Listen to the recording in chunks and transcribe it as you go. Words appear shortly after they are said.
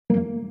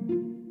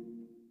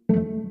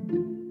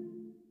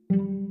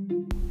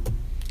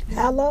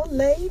Hello,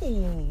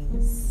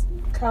 ladies.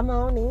 Come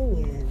on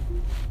in.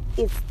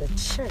 It's the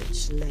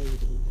church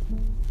lady.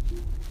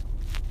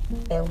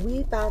 And we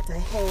about to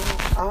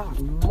have our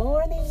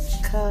morning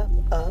cup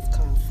of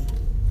coffee.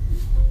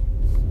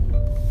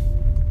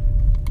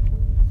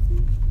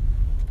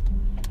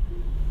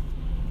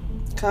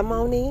 Come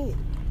on in.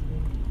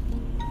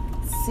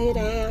 Sit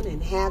down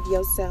and have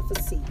yourself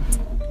a seat.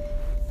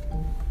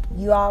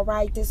 You all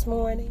right this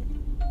morning?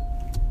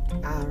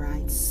 All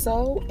right,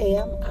 so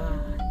am I.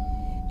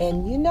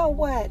 And you know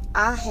what?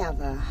 I have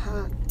a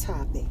hot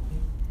topic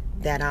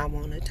that I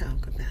want to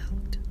talk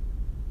about.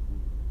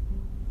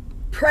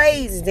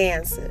 Praise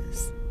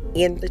dancers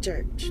in the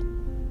church.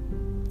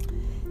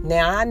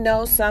 Now, I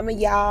know some of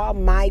y'all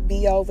might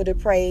be over the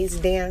praise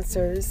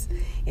dancers,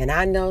 and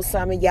I know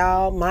some of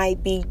y'all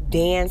might be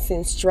dance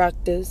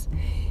instructors.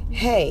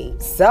 Hey,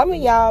 some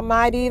of y'all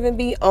might even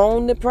be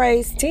on the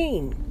praise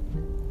team.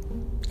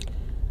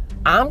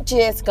 I'm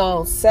just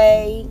going to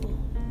say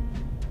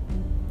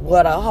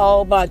what a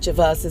whole bunch of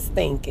us is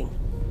thinking.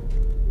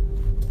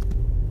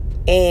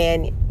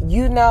 And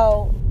you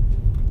know,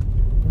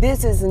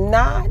 this is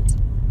not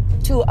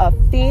to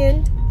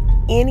offend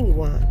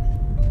anyone.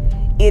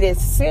 It is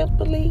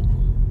simply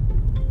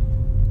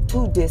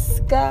to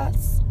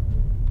discuss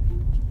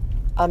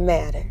a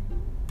matter.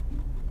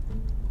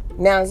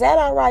 Now, is that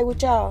all right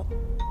with y'all?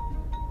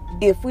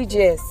 If we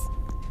just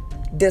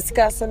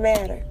discuss a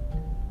matter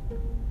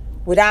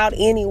without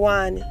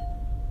anyone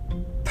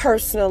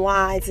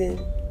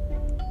personalizing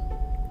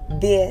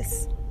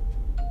this?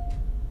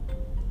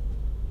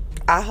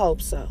 I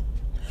hope so.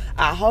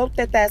 I hope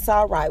that that's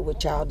all right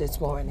with y'all this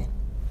morning.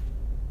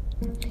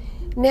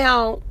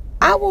 Now,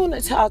 I want to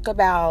talk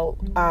about,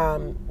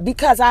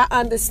 because I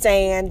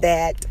understand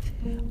that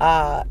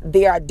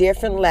there are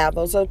different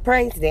levels of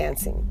praise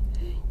dancing,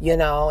 you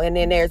know, and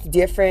then there's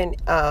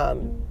different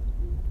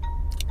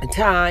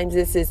times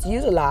this is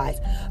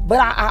utilized. But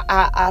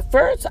I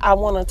first I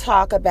want to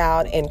talk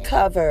about and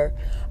cover,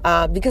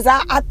 because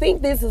I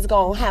think this is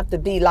going to have to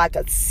be like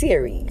a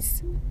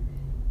series.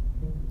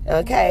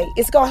 Okay,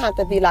 it's going to have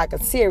to be like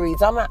a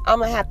series. I'm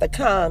gonna have to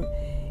come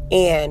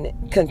and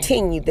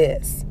continue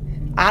this.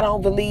 I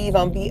don't believe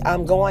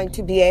I'm going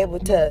to be able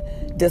to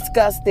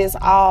discuss this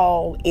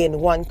all in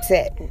one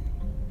setting.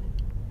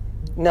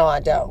 No,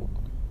 I don't.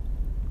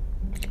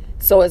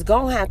 So it's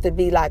going to have to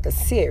be like a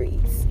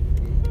series.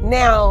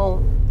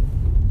 Now,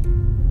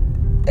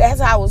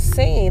 as I was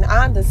saying,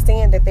 I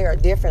understand that there are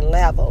different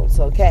levels,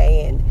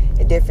 okay, and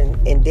different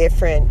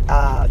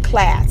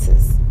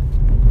classes.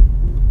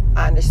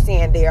 I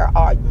understand there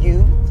are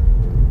youth,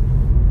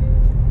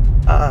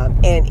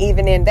 and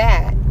even in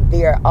that,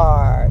 there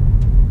are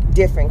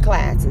different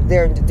classes.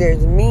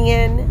 There's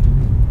men,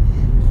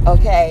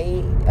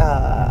 okay,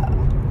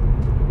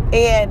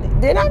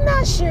 and then I'm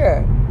not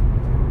sure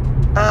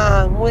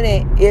when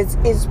it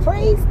is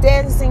praise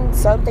dancing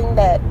something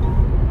that,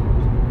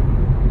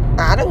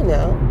 I don't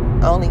know,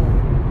 only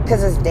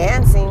because it's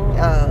dancing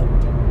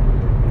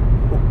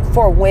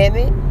for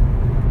women.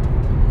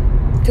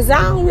 Because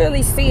I don't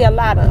really see a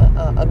lot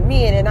of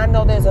men, and I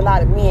know there's a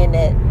lot of men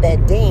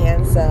that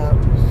dance.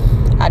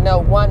 I know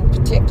one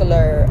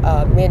particular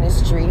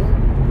ministry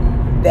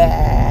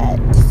that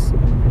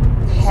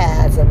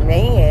has a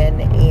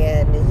man,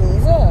 and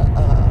he's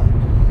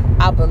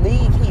I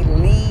believe he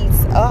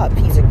leads up.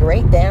 He's a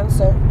great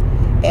dancer,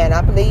 and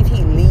I believe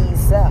he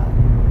leads up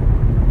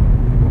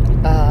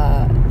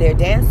their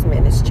dance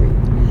ministry.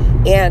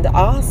 And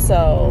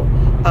also,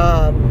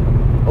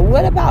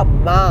 what about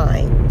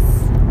mimes?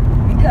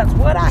 Because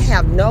what I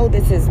have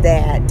noticed is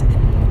that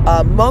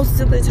most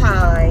of the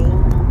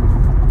time,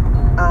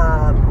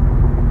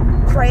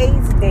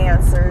 praise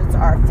dancers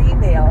are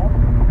female,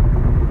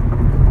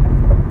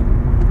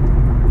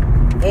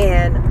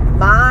 and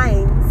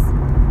mimes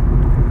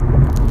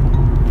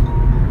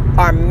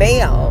are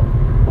male.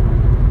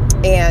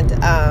 And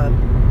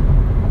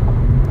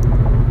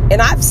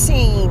I've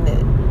seen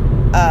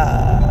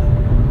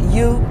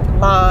youth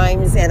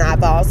mimes, and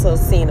I've also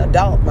seen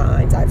adult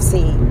mimes. I've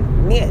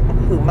seen men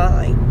who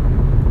mime.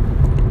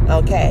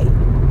 Okay.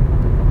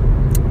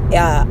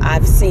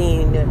 I've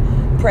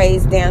seen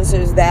praise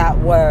dancers that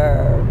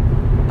were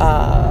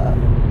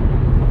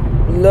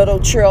little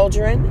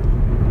children,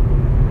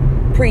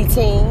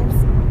 preteens,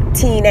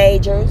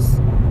 teenagers,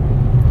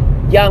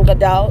 young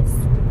adults,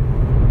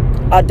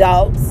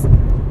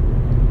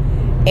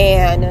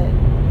 and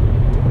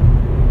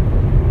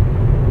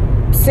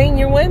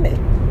senior women.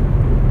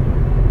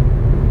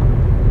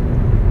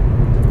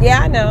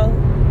 Yeah, I know.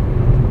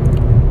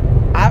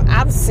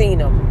 I've seen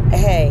them.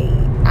 Hey,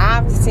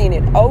 I've seen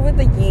it over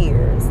the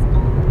years.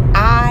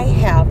 I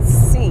have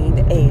seen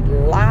a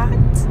lot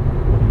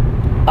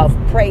of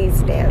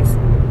praise dancing.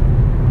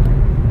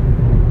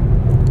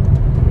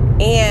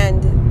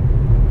 And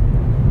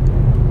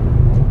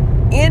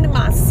in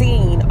my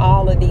seeing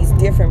all of these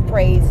different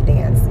praise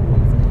dances,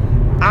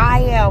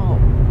 I am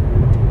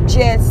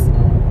just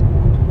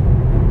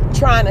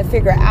trying to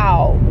figure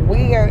out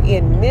where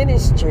in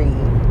ministry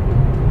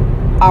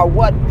or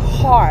what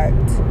part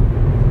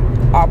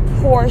or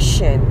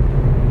portion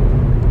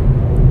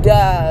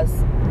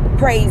does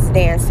praise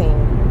dancing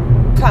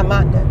come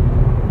under?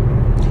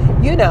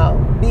 You know,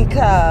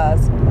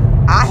 because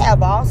I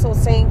have also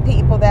seen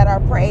people that are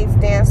praise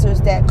dancers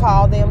that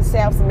call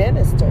themselves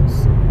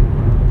ministers.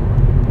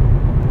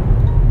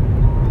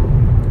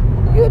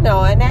 You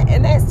know, and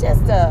that's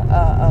just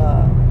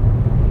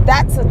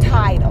that's a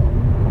title.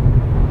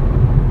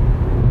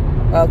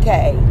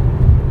 Okay.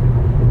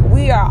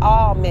 We are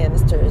all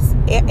ministers.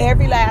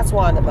 Every last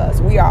one of us.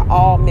 We are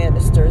all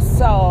ministers.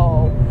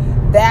 So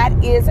that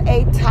is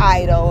a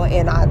title,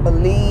 and I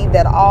believe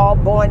that all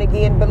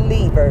born-again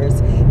believers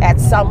at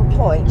some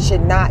point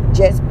should not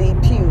just be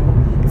pew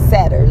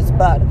setters,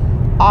 but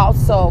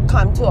also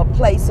come to a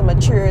place of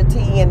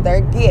maturity in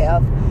their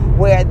gift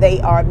where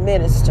they are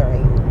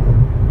ministering.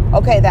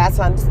 Okay, that's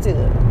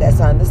understood. That's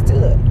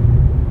understood.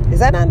 Is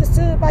that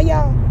understood by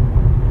y'all?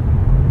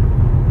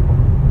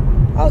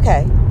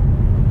 Okay.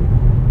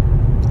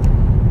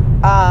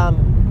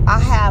 I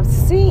have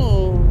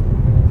seen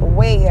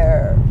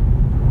where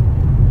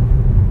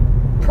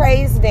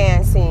praise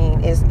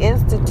dancing is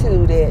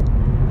instituted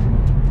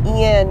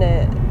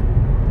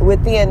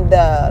within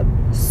the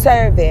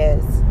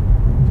service,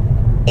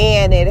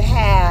 and it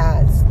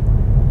has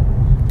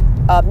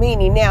a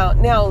meaning.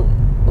 Now,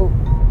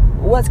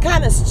 what's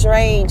kind of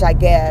strange, I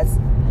guess,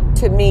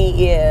 to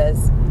me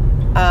is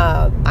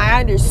I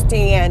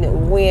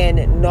understand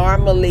when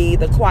normally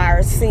the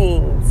choir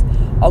sings.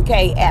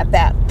 Okay, at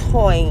that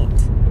point,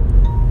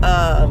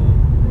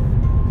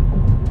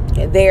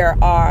 there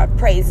are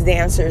praise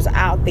dancers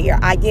out there.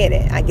 I get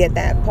it. I get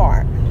that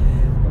part.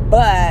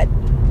 But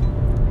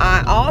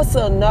I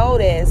also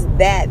noticed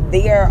that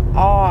there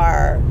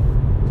are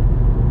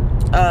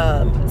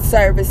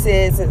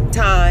services and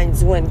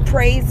times when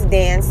praise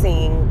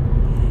dancing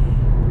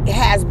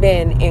has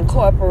been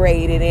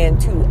incorporated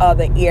into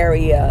other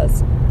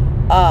areas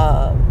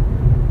of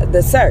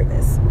the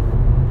service.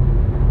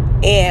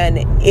 And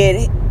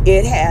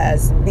it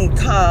has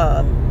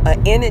become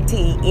an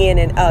entity in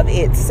and of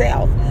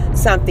itself,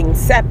 something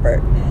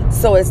separate.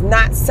 So it's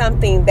not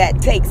something that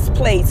takes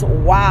place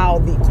while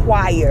the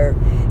choir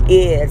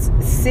is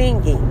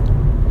singing.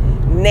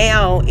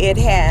 Now it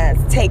has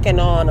taken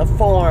on a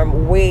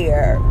form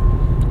where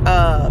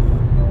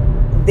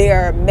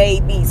there may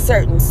be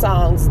certain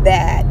songs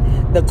that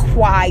the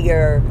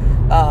choir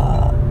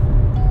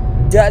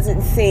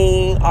doesn't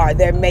sing, or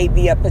there may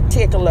be a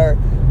particular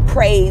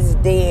praise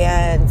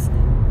dance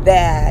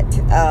that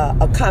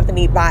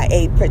accompanied by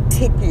a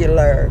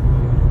particular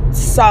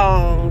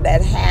song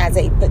that has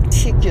a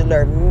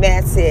particular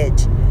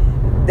message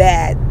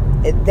that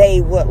they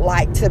would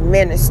like to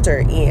minister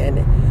in.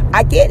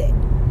 I get it.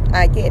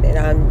 I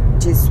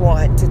just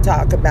want to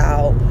talk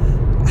about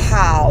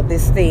how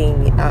this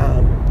thing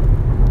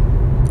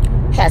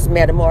has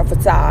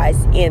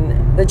metamorphosized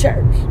in the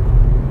church.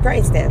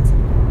 Praise dancing.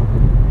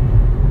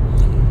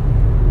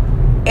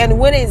 And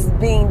when it's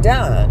being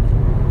done,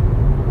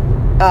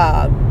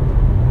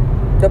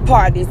 the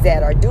parties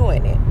that are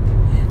doing it.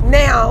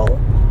 Now,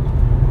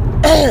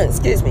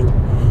 excuse me,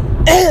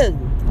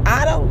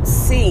 I don't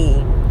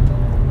see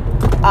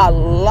a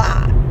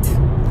lot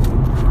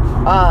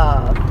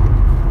of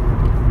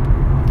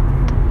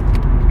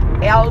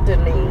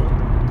elderly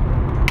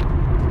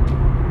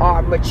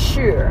or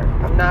mature,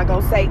 I'm not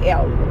going to say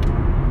elderly,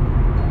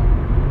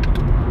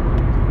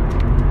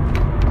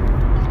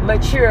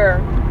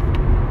 mature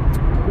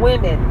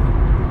women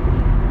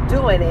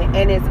doing it.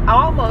 And it's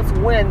almost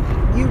when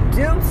you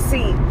do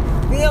see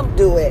them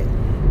do it,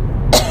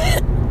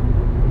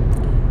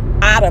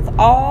 out of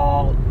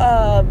all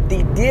of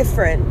the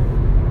different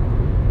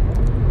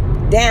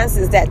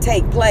dances that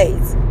take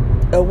place,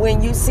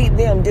 when you see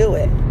them do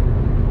it,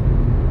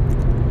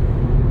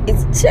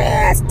 it's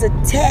just a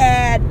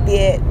tad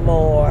bit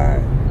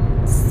more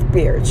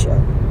spiritual,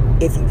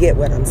 if you get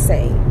what I'm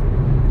saying.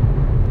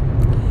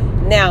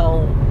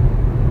 Now,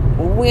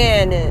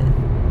 when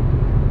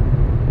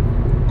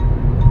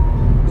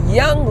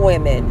young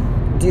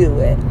women do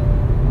it,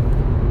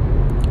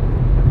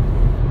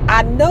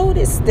 I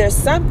noticed there's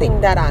something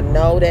that I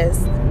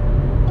noticed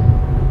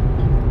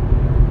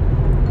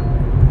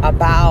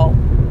about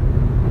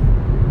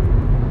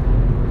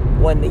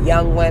when the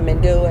young women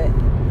do it.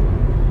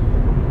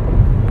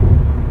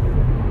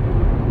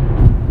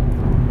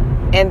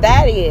 And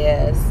that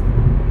is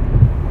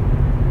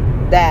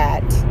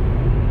that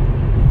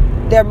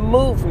their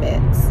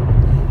movements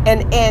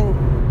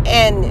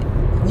and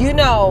you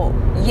know,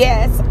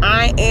 yes,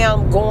 I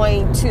am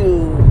going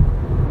to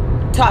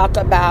talk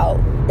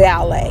about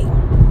ballet.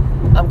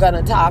 I'm going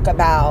to talk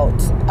about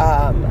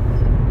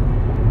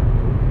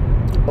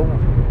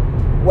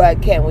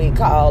what can we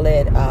call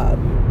it,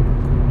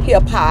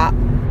 hip hop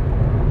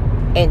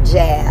and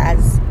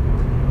jazz,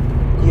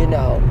 you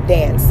know,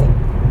 dancing.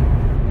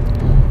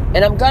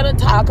 And I'm going to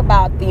talk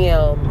about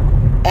them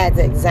as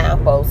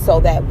examples so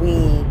that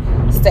we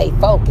stay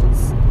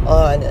focused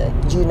on,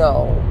 you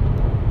know,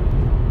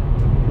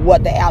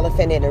 what the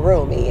elephant in the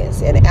room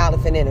is. And the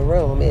elephant in the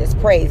room is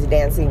praise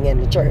dancing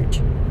in the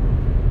church.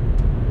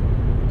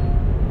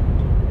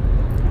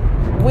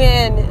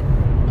 When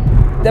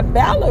the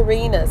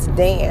ballerinas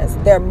dance,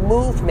 their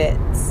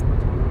movements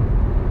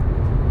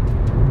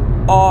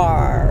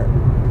are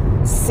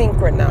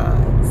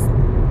synchronized.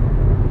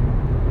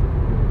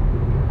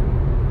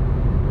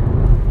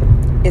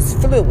 It's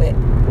fluid.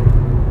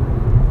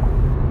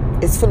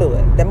 It's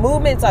fluid. The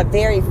movements are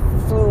very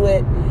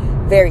fluid,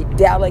 very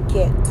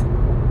delicate,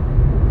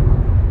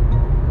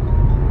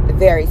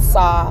 very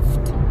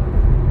soft,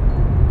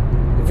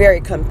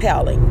 very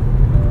compelling,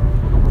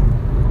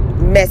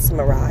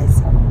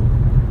 mesmerizing.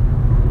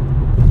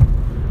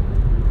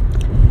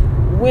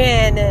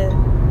 When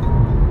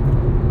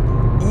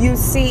you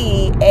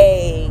see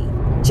a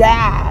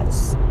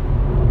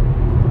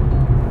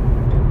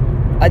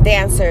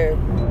dancer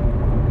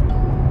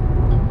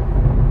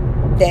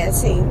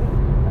dancing,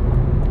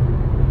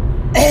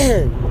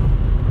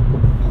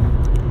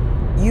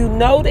 you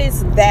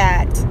notice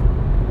that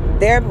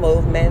their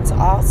movements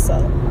also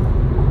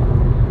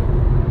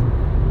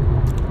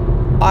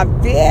are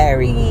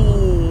very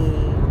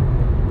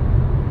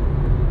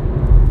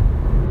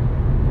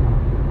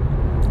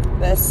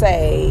let's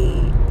say,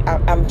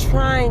 I'm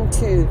trying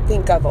to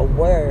think of a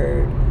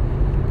word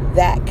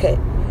that could,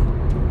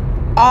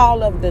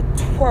 all of the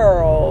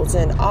twirls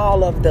and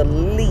all of the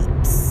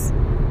leaps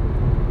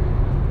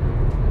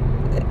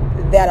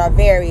that are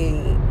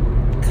very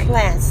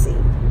classy.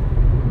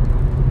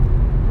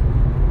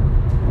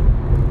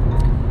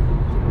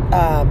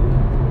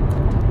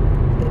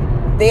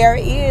 There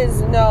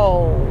is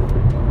no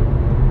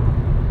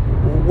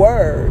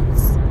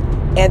words,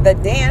 and the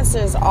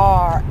dancers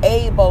are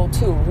able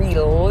to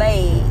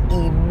relay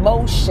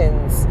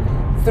emotions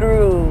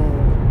through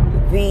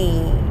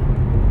the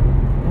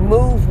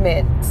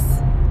movements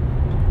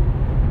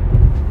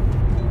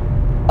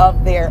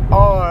of their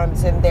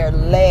arms and their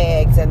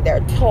legs and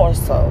their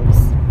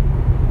torsos.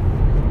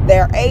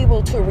 They're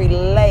able to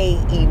relay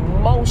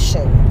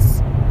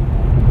emotions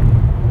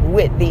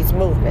with these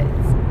movements.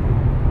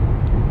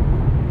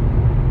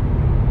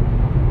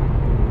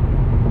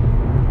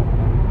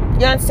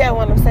 You understand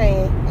what I'm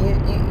saying?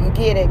 You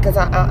get it? Because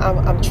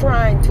I'm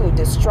trying to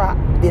describe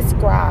the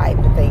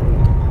thing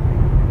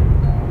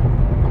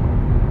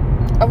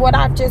of what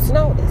I've just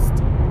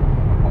noticed.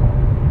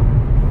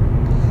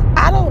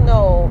 I don't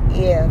know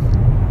if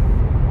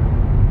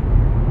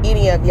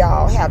any of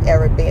y'all have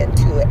ever been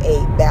to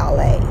a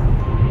ballet,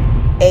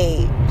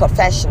 a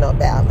professional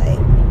ballet.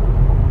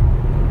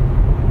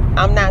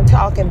 I'm not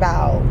talking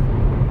about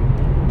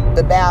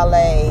the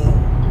ballet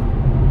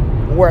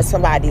where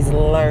somebody's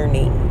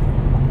learning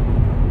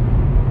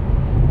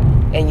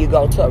and you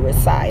go to a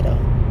recital.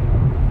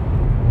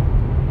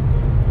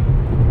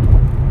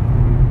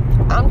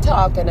 I'm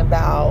talking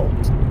about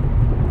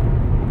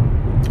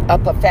a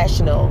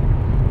professional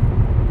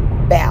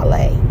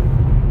ballet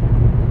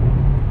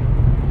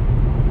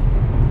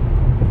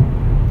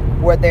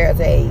where there's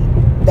a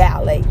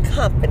ballet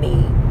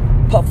company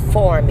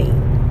performing.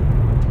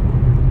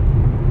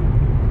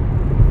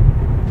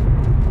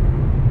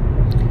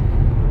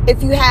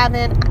 If you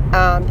haven't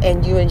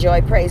and you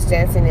enjoy praise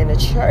dancing in a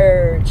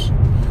church,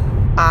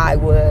 I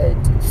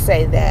would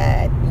say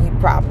that you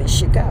probably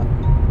should go,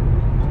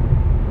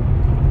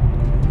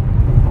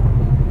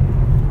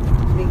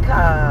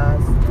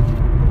 because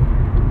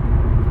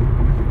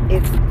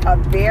it's a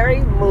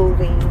very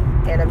moving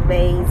and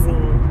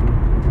amazing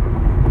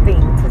thing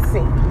to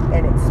see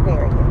and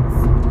experience.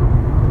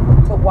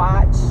 To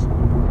watch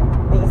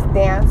these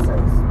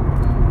dancers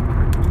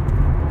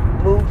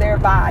move their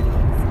bodies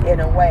in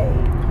a way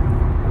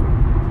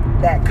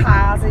that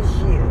causes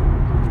you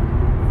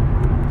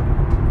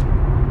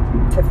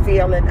to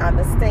feel and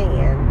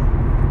understand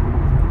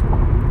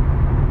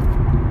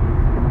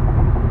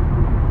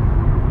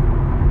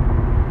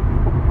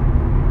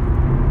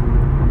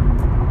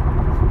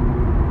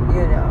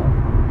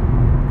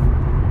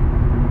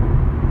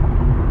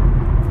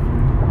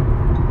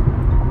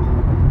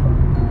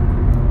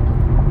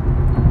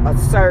a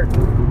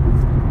certain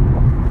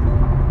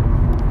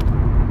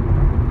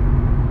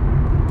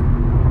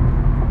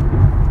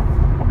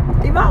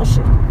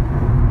emotion.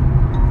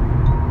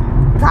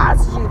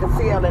 Causes you to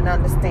feel and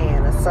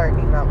understand a certain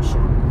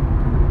emotion.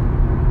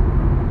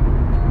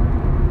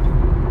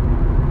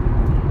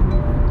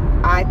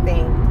 I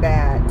think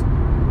that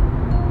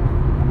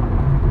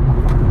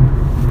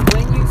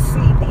when you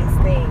see these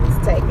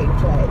things taking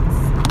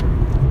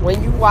place,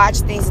 when you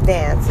watch these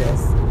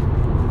dances,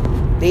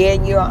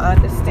 then you'll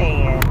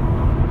understand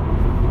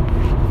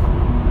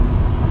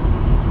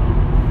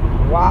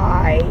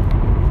why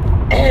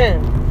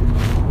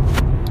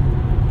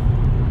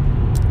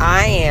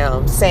I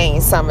am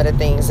saying some of the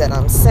things that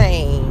I'm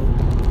saying,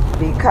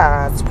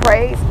 because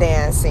praise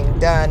dancing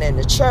done in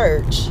the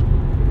church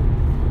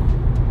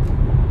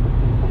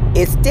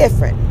is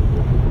different.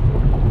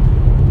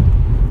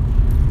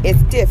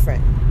 It's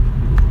different.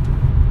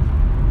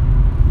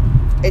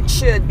 It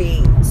should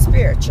be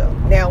spiritual.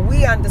 Now,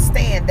 we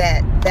understand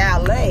that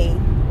ballet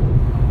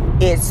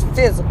is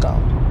physical.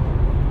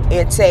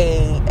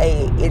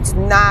 It's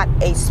not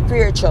a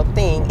spiritual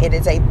thing. It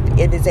is a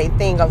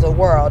thing of the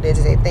world. It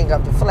is a thing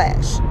of the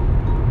flesh.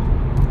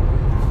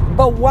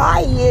 But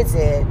why is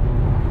it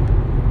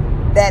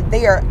that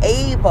they are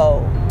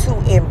able to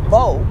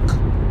invoke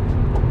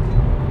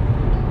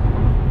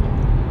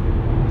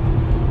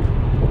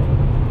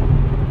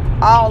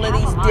all of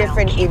these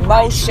different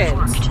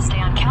emotions?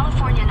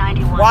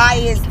 Why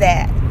is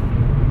that?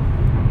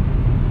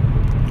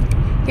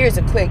 Here's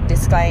a quick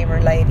disclaimer,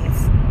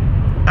 ladies.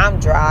 I'm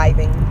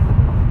driving,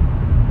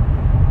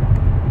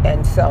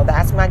 and so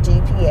that's my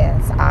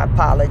GPS. I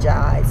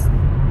apologize.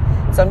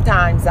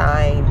 Sometimes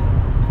I'm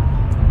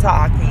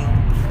talking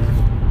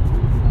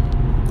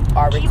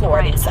or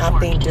recording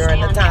something during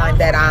the time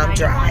that I'm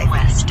driving.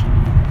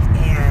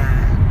 And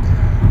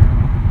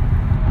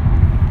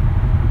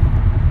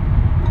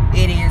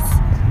it is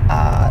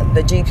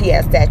the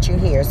GPS that you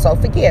hear, so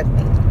forgive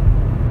me.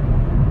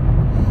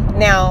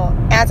 Now,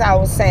 as I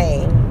was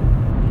saying,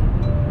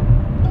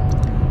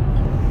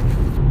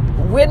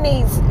 when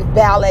these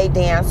ballet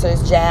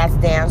dancers, jazz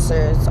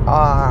dancers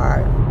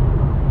are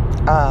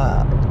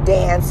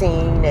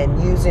dancing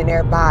and using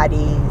their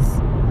bodies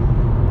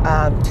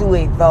to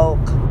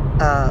evoke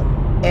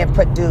and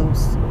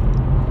produce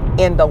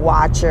in the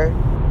watcher,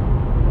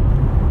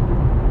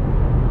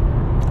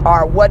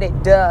 or what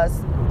it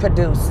does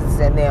produces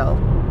in them,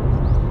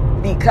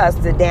 because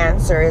the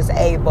dancer is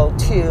able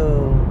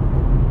to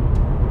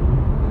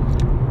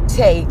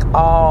take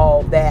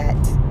all that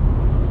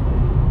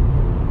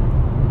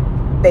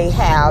they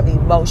have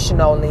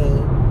emotionally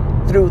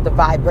through the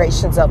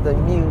vibrations of the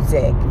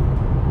music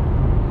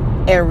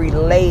and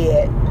relay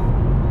it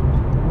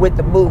with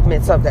the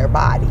movements of their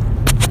body.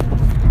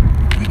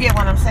 You get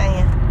what I'm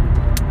saying?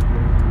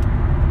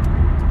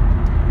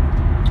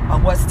 Or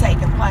what's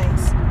taking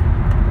place?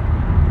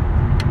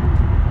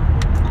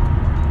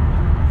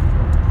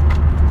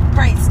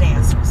 Praise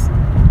dancers.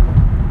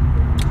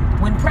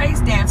 When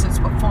praise dancers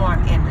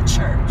perform in the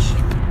church,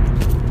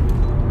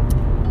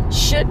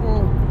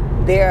 shouldn't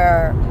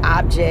their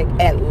object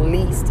at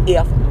least,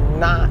 if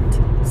not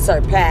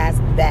surpass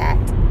that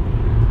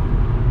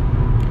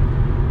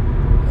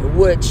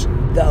which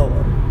the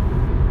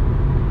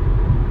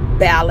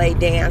ballet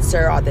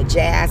dancer or the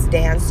jazz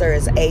dancer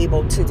is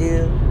able to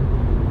do,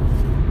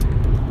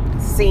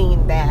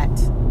 seeing that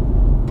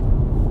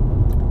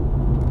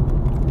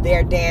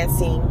their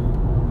dancing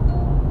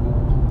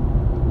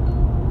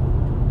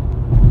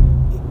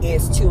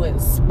is to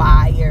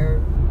inspire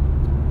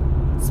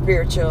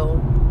spiritual,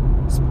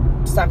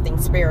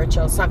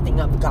 something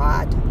of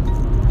God.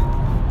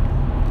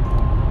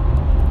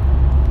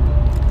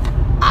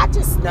 I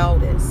just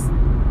noticed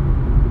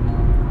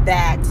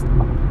that,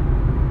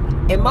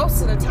 and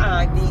most of the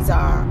time these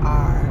are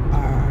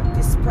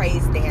this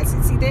praise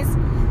dancing. See,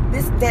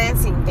 this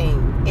dancing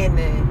thing in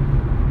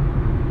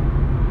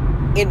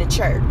the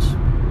church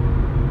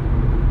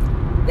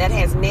that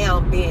has now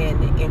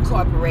been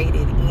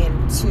incorporated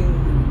into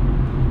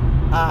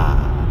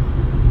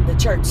the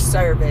church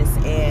service,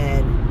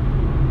 and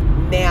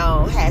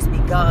now has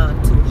begun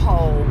to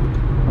hold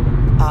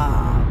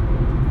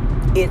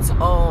its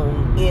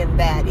own, in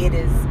that it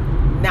is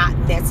not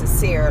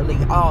necessarily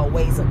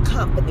always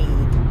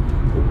accompanied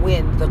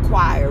when the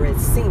choir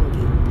is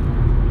singing.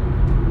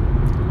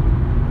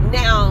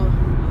 Now,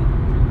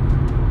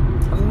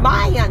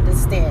 my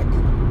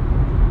understanding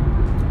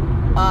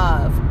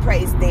of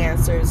praise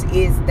dancers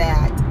is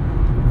that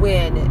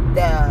when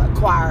the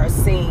choir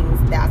sings,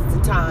 that's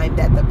the time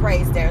that the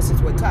praise dancers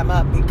would come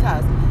up,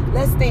 because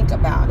let's think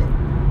about it.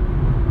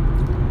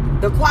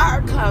 The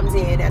choir comes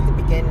in at the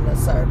beginning of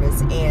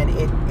service, and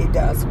it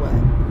does what?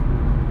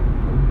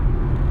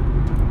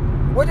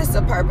 What is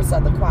the purpose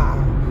of the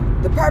choir?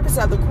 The purpose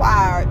of the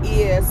choir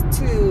is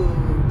to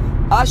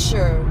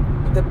usher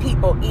the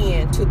people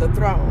in to the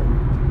throne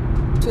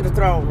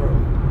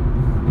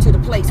room, to the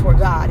place where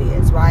God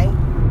is, right?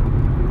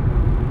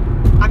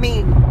 I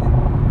mean,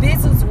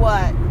 this is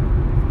what,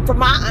 from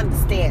my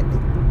understanding,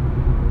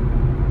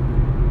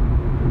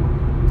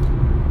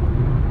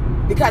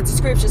 because the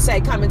scriptures say,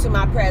 come into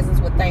my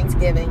presence with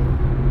thanksgiving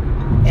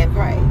and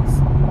praise.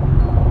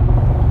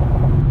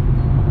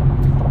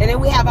 And then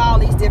we have all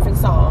these different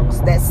songs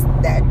that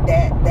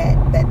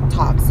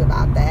talks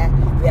about that.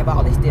 We have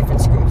all these different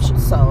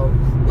scriptures. So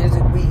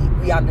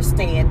we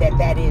understand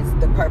that is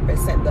the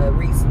purpose and the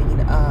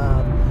reasoning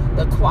of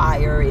the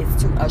choir, is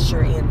to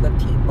usher in the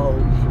people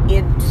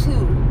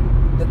into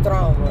the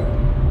throne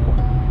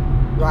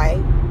room,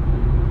 right?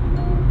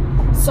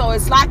 So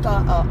it's like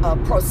a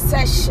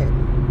procession.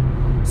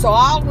 So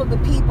all of the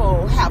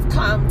people have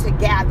come to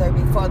gather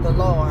before the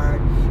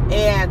Lord,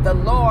 and the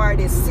Lord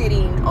is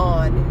sitting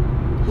on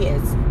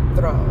his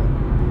throne.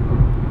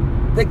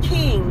 The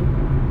king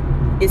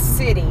is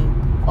sitting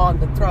on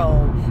the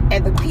throne,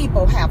 and the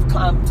people have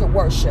come to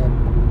worship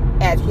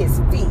at his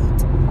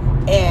feet,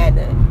 and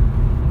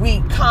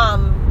we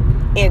come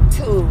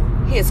into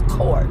his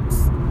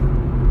courts.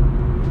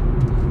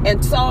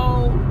 And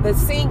so the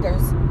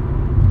singers,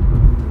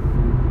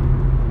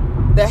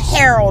 the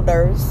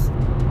heralders,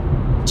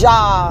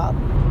 job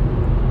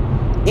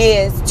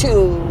is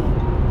to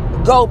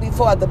go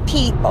before the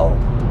people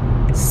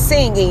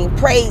singing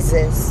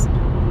praises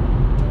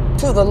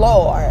to the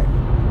Lord,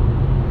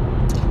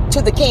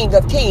 to the King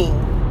of Kings,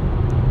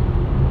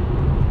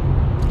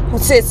 who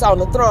sits on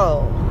the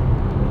throne,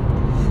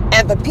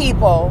 and the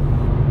people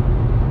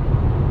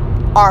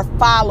are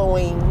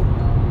following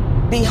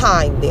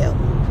behind them.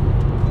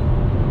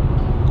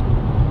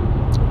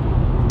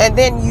 And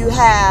then you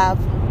have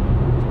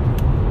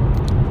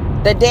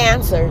the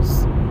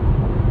dancers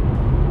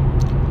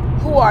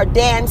who are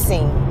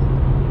dancing,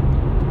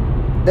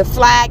 the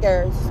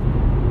flaggers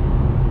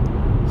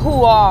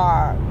who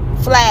are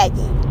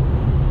flagging.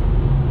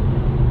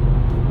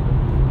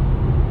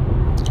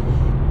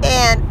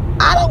 And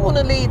I don't want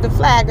to leave the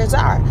flaggers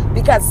out,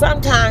 because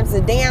sometimes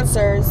the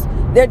dancers,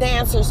 they're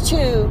dancers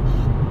too,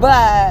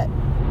 but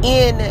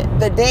in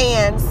the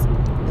dance,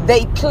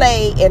 they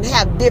play and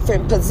have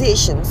different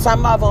positions.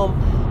 Some of them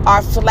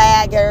are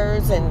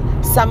flaggers,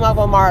 and some of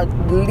them are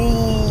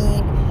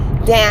lead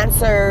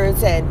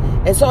dancers, and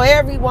so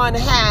everyone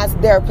has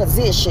their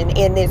position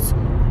in this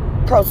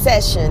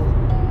procession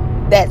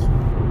that's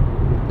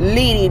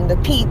leading the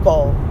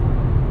people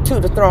to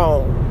the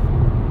throne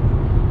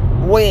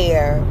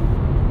where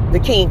the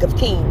King of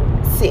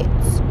Kings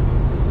sits.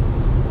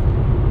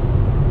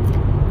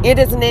 It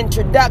is an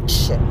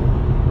introduction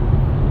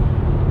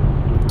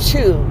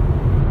to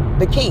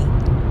the King.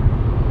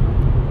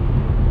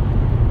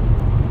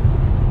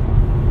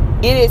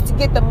 It is to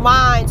get the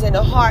minds and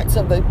the hearts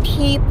of the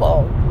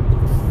people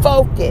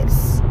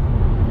focused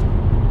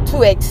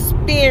to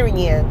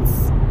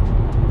experience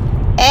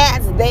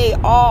as they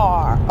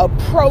are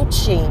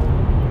approaching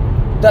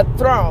the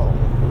throne.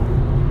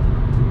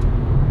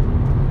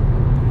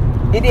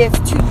 It is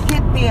to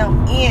get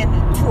them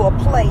into a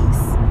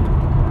place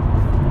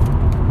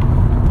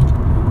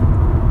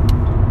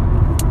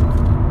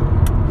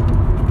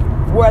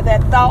where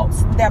their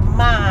thoughts, their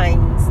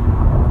minds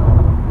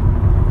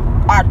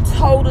are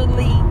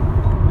totally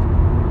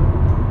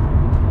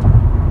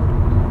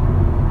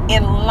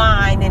in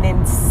line and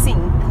in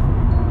sync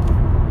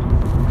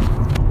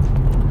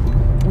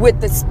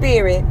with the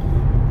Spirit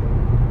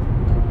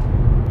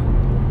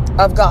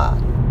of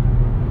God,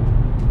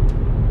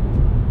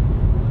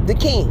 the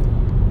King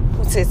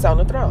who sits on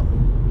the throne,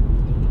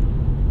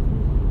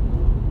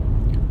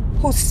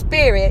 whose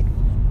spirit,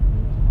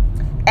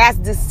 as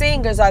the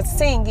singers are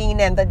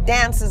singing and the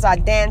dancers are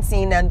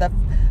dancing and the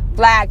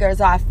flaggers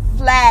are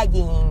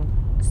flagging,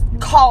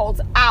 calls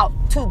out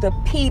to the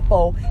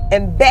people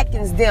and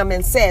beckons them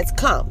and says,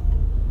 come.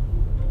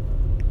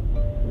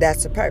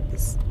 That's the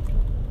purpose.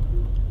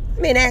 I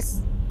mean, that's,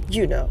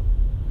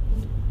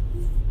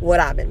 what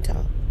I've been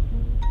taught.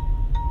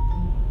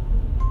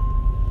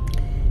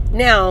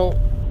 Now,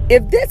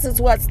 if this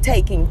is what's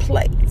taking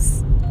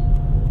place,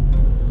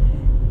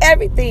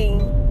 everything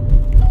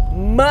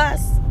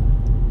must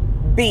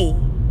be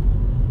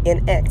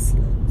in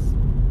excellence,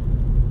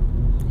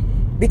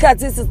 because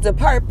this is the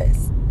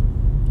purpose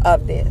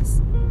of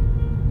this.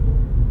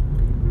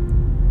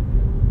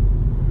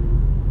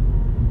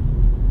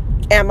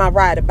 Am I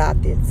right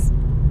about this?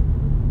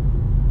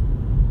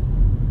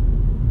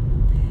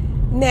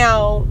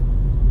 Now,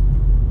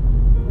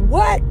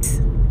 what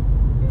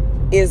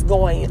is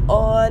going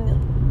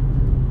on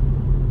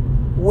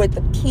with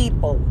the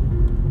people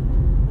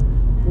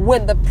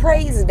when the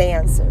praise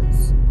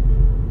dancers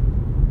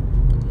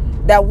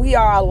that we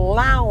are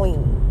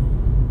allowing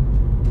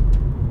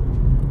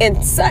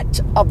in such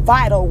a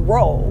vital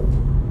role,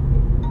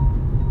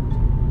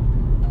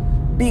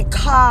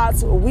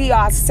 because we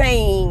are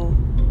saying,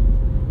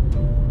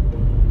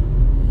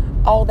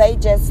 oh, they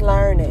just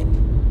learning,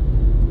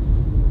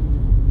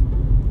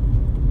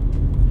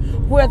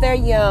 where they're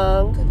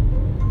young,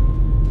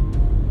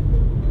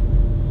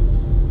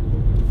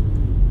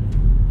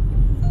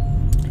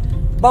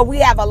 but we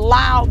have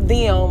allowed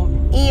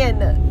them in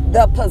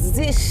the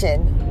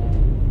position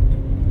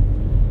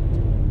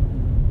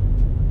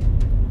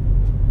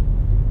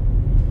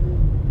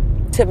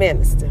to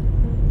minister,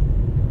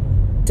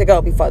 to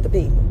go before the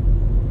people.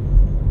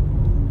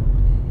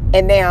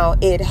 And now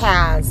it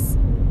has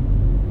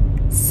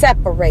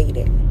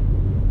separated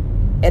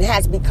and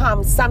has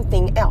become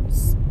something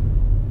else,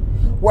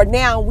 where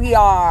now we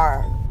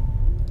are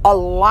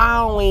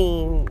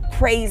allowing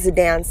praise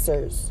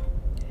dancers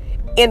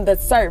in the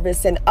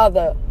service and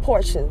other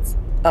portions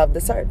of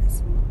the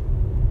service.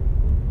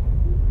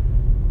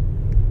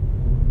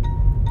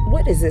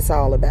 What is this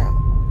all about?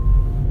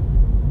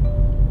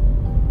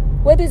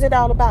 What is it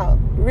all about?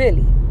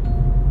 Really?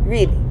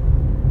 Really?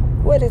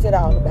 What is it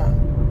all about?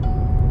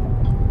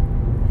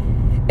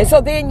 And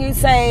so then you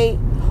say,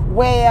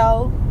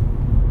 well,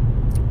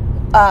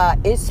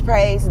 it's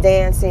praise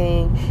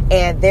dancing,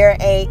 and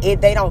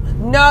they don't.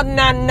 No.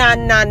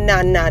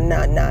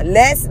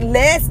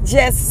 Let's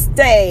just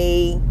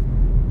stay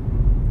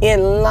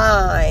in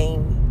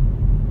line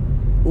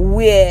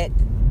with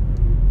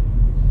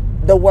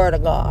the Word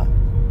of God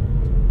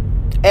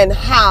and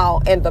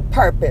how and the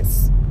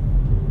purpose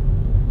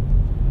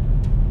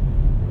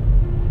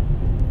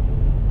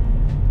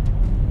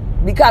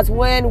Because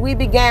when we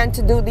began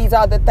to do these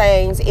other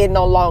things, it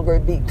no longer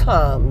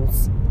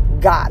becomes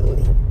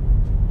godly.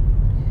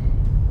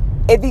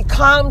 It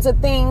becomes a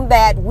thing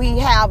that we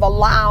have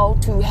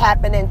allowed to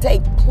happen and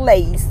take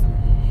place,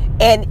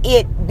 and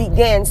it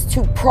begins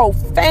to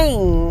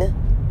profane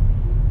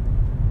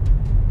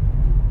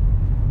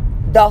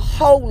the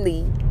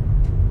holy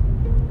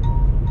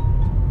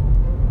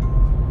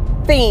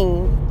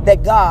thing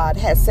that God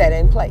has set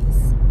in place.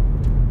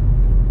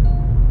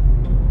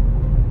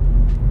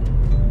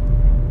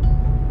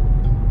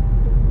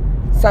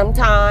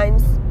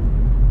 Sometimes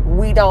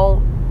we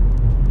don't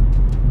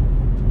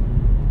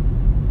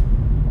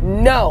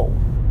know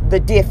the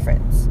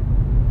difference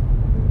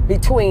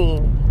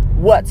between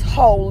what's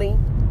holy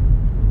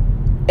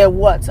and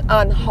what's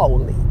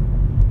unholy.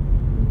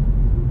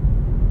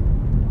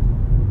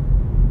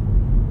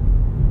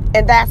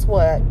 And that's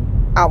what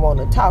I want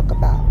to talk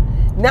about.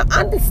 Now,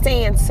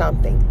 understand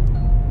something.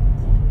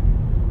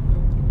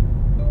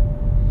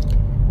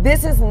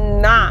 This is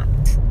not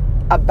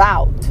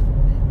about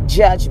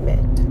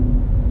judgment.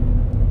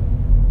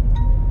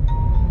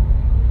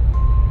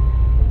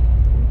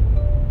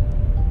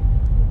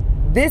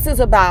 This is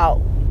about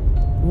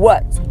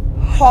what's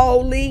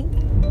holy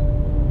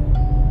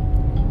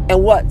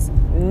and what's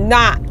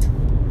not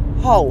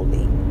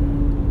holy.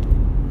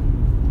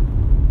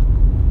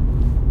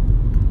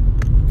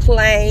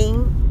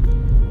 Plain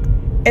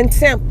and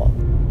simple.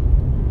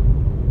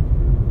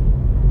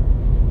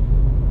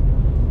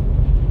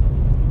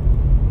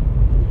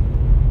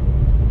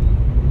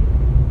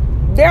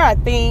 There are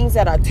things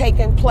that are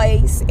taking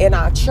place in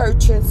our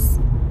churches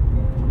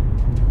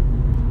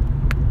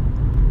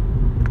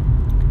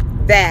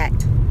that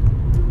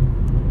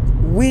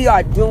we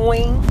are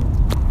doing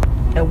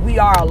and we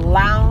are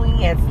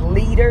allowing as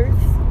leaders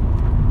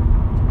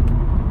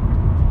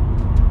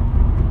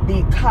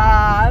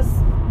because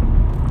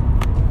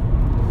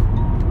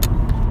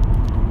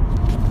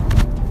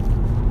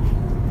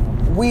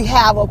we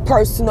have a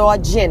personal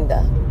agenda.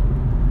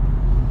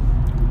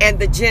 And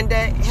the agenda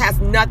has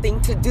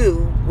nothing to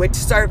do with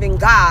serving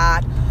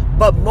God,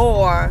 but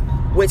more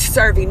with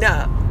serving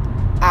up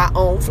our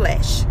own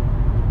flesh.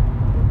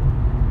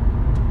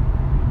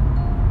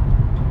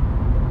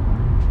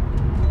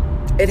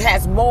 It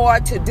has more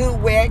to do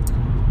with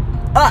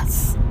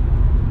us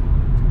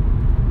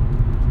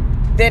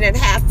than it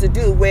has to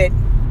do with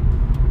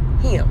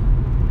Him.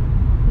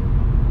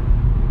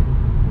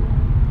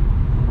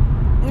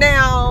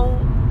 Now,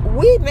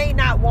 we may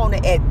not want to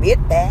admit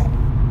that,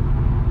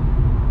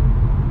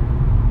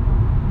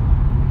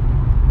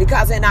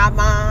 because in our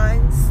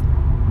minds,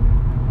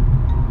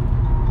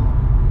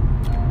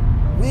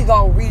 we're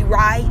going to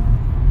rewrite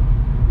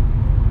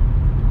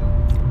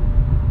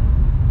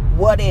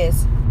what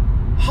is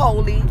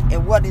holy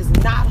and what is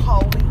not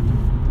holy,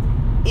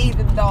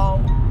 even though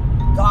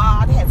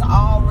God has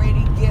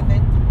already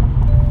given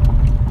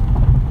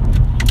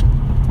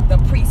the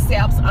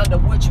precepts under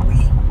which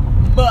we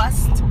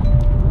must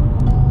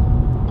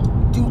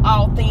do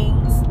all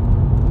things.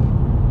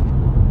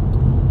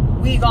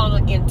 We're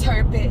going to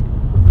interpret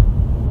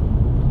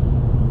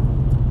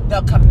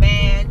the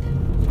command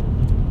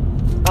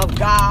of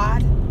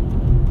God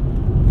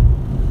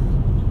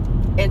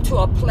into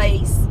a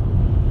place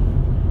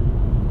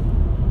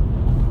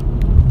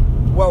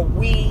where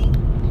we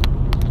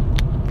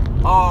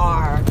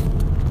are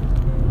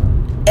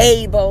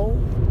able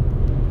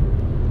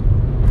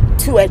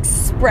to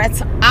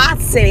express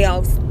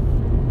ourselves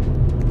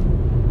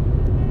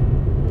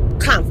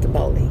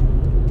comfortably.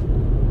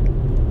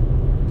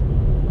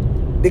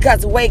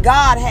 Because the way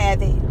God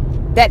had it,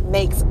 that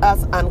makes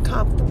us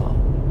uncomfortable.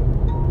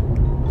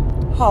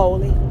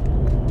 Holy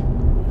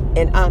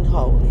and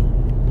unholy.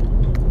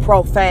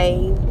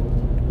 Profane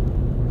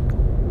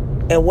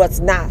and what's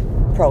not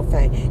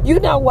profane. You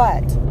know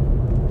what?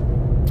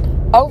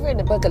 Over in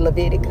the book of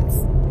Leviticus,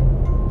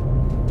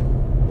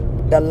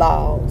 the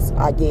laws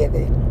are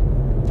given.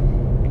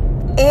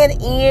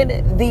 And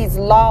in these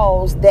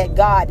laws that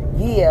God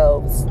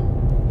gives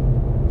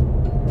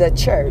the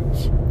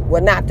church,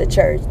 well, not the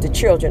church, the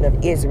children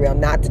of Israel,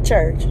 not the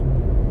church,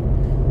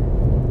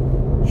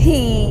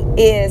 He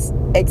is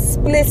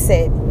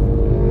explicit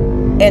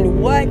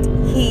in what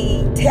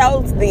He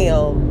tells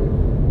them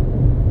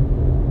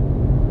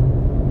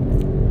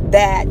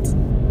that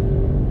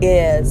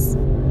is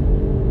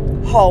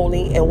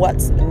holy and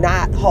what's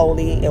not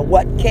holy, and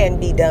what can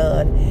be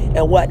done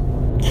and what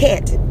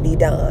can't be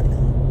done.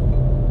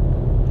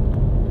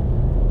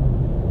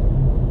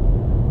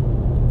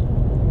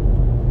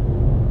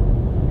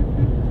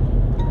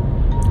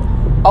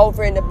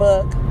 Over in the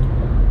book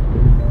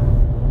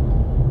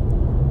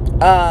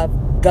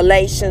of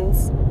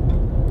Galatians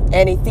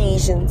and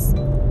Ephesians,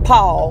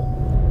 Paul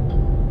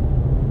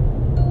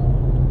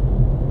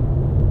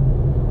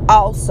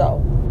also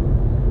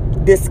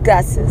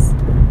discusses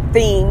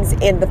things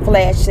in the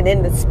flesh and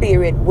in the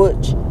spirit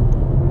which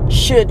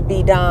should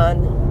be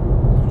done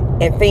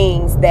and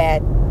things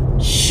that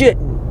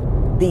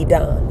shouldn't be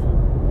done.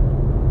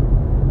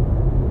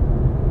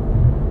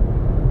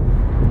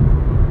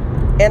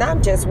 And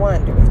I'm just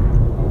wondering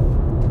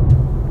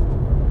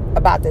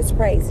about this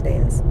praise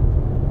dance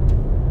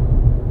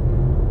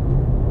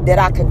that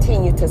I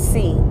continue to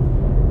see,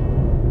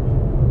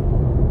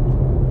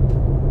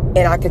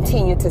 and I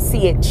continue to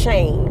see it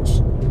change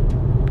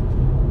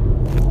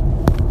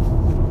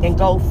and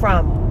go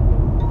from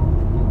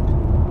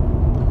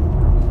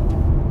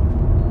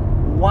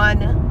one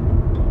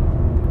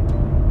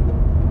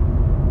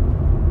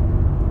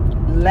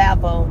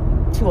level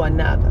to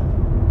another.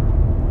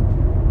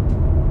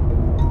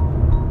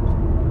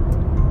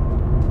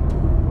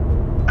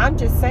 I'm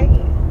just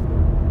saying,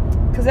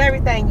 because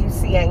everything you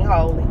see ain't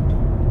holy.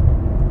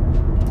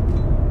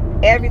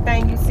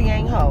 Everything you see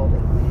ain't holy.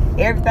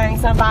 Everything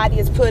somebody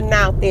is putting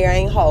out there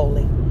ain't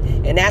holy.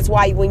 And that's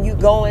why when you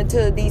go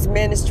into these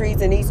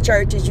ministries and these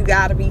churches, you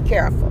got to be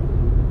careful.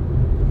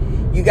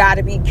 You got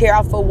to be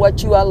careful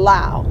what you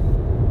allow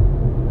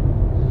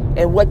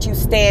and what you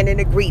stand in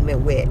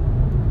agreement with.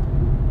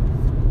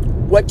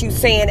 What you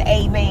saying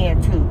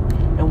amen to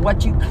and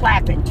what you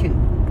clapping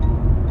to.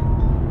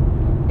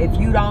 If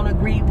you don't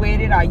agree with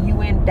it, or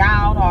you in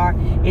doubt, or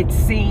it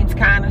seems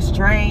kind of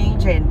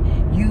strange, and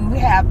you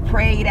have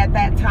prayed at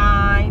that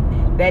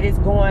time that is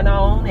going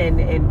on,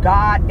 and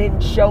God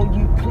didn't show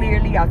you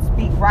clearly or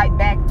speak right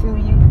back to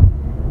you,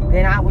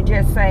 then I would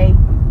just say,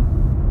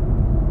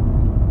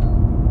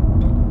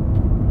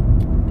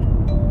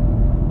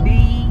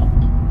 be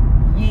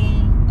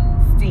ye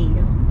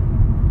still.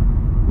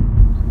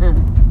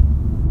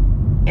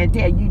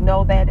 Until you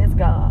know that is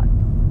God.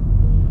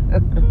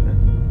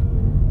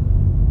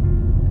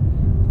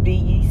 Be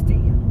ye still.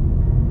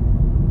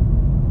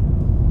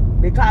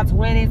 Because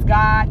when it's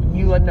God,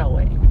 you will know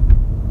it.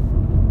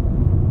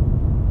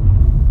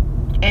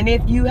 And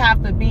if you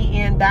have to be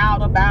in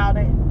doubt about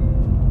it,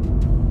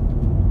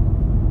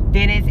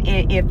 then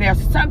if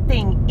there's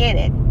something in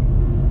it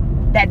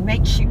that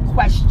makes you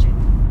question,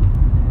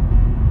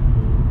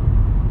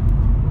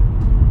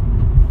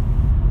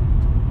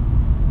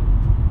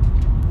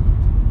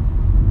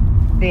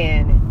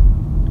 then,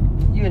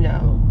 you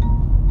know,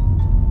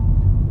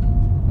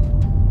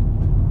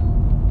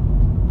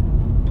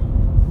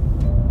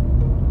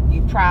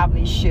 you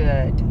probably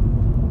should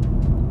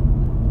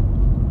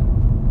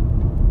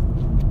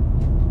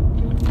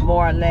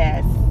more or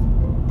less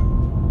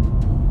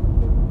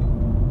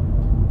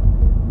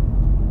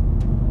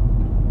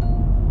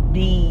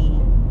be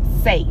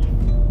safe.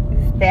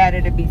 It's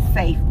better to be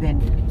safe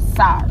than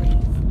sorry.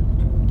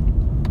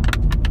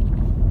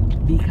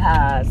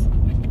 Because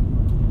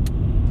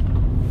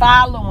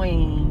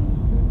following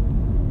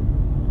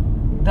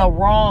the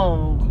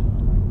wrong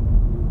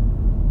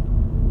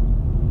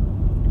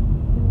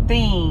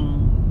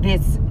thing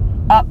that's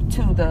up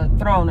to the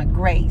throne of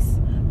grace,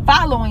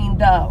 following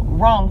the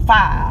wrong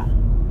fire,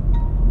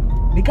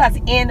 because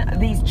in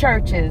these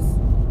churches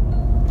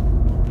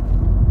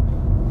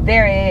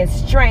there is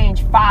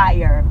strange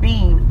fire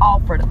being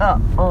offered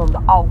up on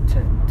the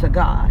altar to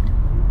God,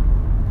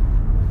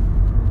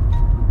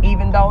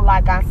 even though,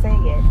 like I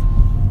said,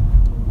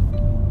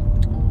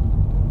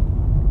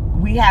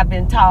 we have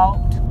been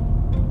taught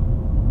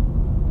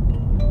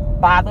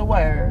by the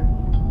word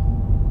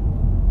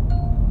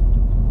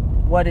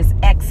what is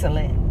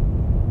excellent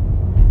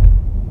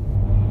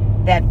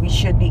that we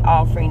should be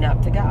offering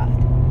up to God.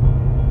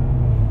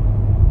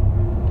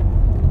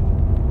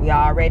 We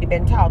already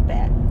been taught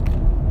that.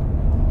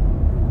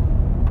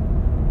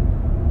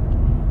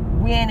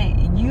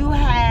 When you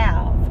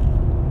have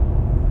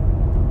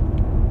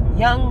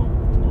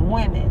young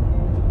women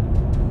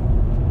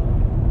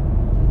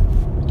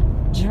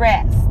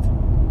dressed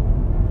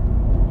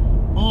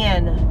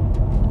in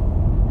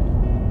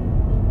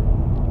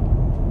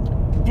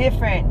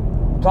different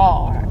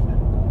garb,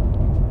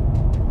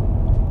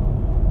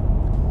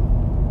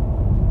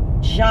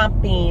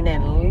 jumping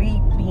and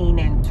leaping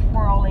and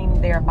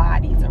twirling their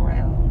bodies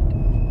around,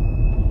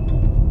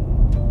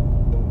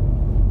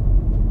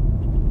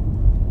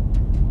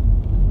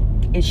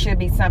 it should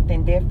be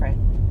something different.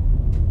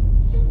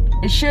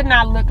 It should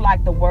not look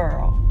like the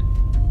world.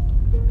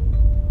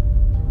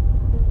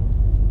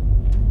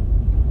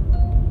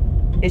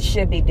 It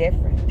should be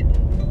different.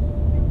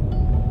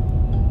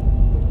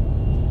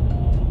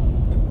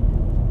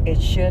 It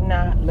should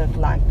not look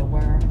like the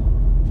world.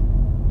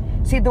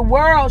 See, the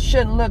world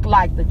shouldn't look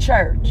like the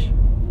church.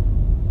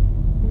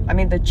 I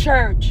mean, the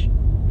church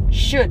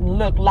shouldn't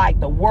look like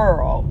the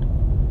world.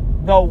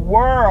 The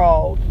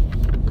world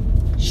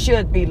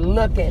should be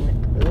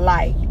looking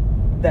like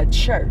the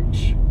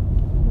church.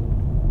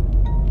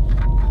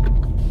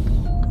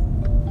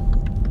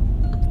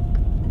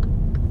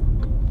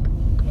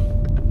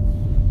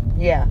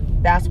 Yeah,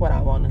 that's what I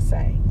want to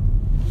say.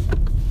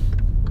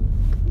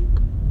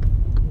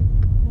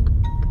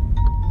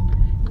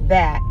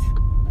 That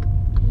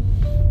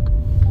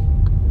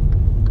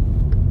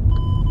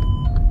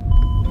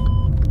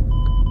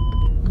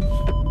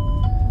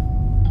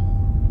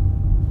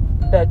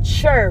the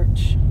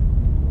church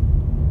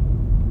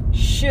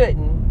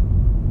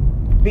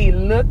shouldn't be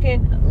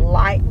looking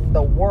like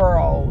the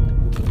world,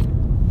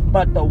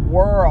 but the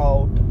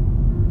world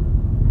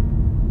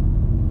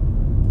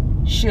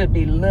should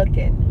be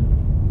looking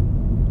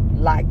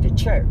like the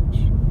church.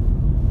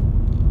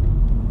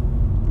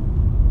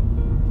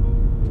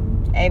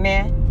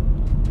 Amen.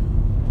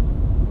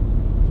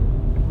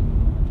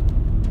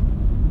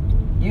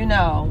 You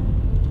know,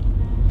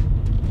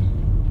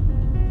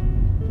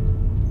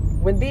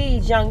 when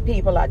these young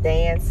people are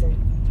dancing,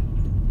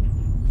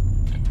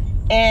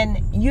 and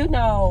you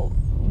know,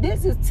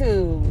 this is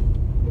to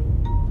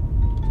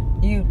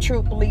you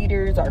troop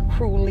leaders or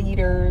crew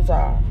leaders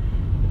or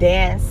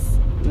dance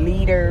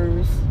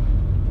leaders.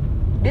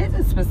 This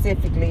is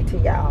specifically to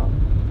y'all.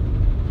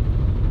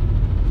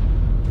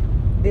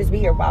 Just be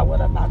here about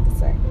what I'm about to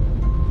say.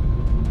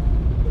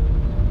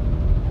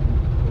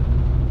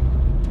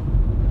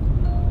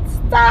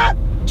 Stop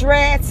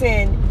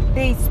dressing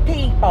these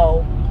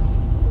people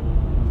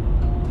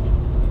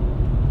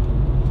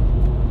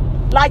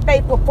like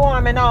they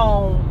performing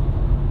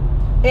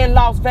in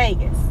Las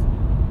Vegas.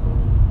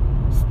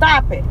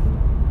 Stop it.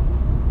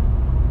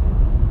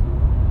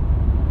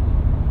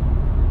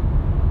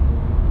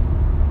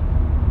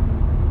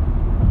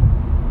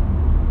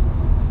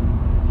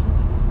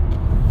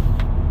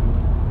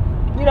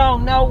 You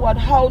don't know what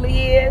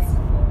holy is?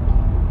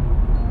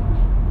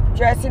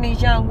 Dressing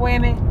these young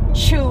women,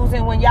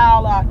 choosing when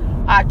y'all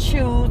are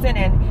choosing,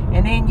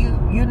 and then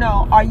you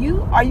know, are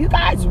you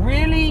guys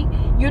really,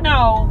 you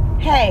know,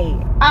 hey,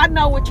 I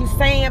know what you're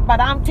saying,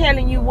 but I'm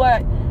telling you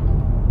what,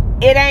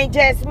 it ain't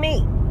just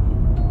me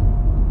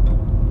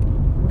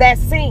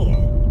that's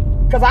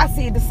sin. Because I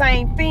see the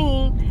same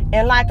thing,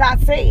 and like I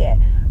said,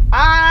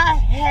 I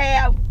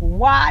have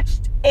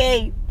watched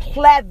a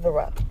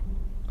plethora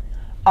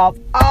of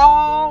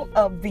all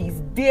of these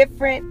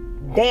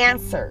different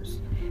dancers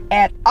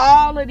at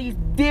all of these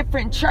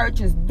different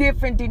churches,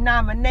 different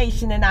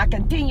denominations, and I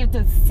continue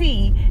to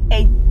see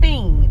a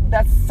theme,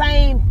 the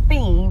same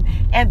theme,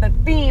 and the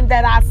theme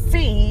that I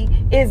see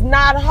is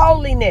not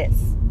holiness.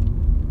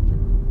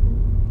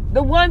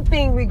 The one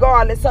thing,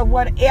 regardless of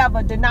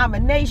whatever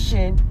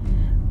denomination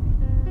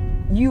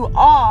you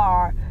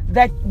are,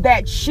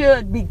 that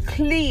should be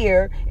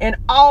clear in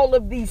all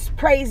of these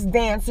praise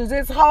dancers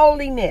is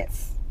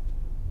holiness.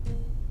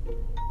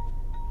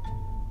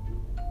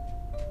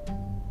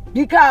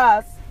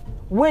 Because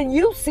when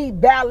you see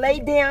ballet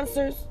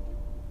dancers,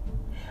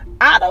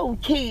 I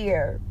don't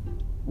care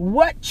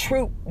what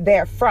troop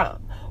they're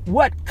from,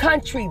 what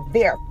country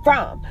they're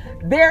from.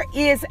 There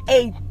is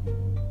a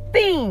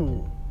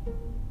theme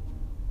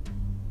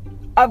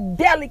of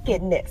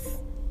delicateness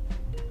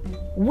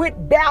with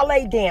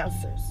ballet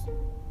dancers.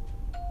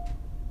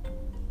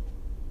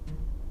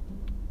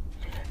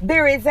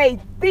 There is a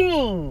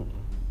theme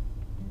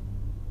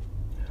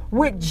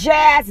with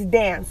jazz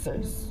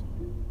dancers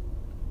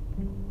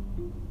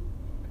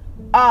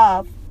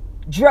of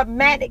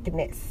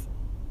dramaticness.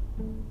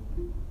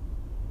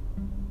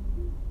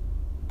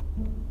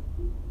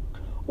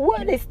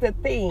 What is the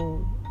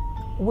thing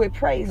with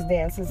praise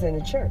dancers in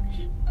the church?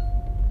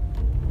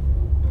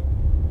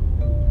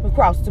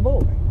 Across the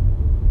board.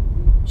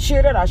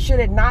 Should it or should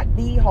it not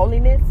be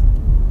holiness?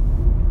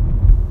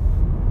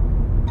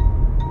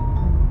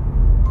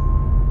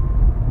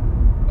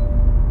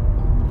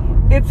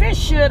 If it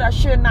should or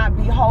should not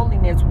be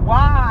holiness,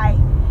 why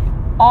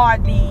are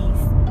these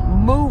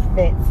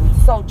movements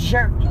so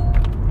jerky?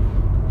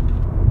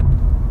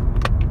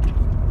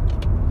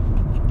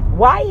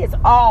 Why is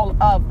all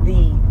of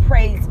the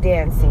praise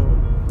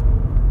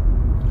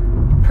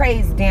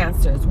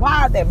dancers,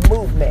 why are their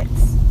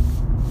movements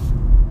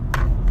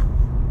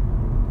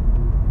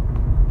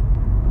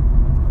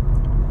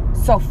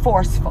so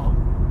forceful?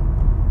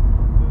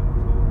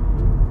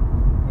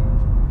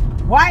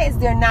 Why is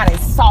there not a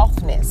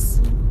softness?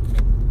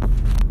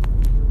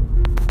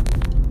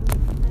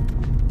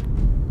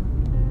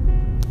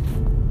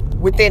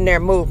 Within their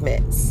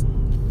movements.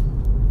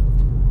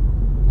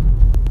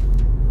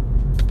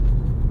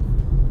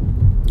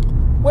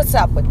 What's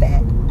up with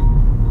that?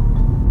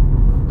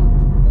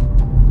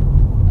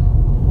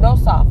 No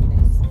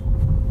softness.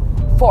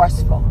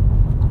 Forceful.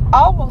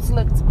 Almost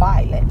looks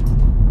violent.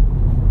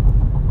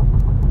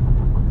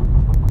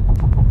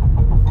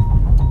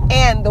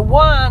 And the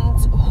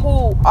ones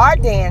who are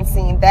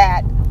dancing,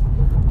 that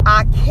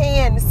I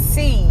can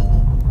see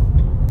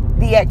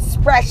the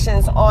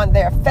expressions on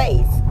their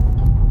face.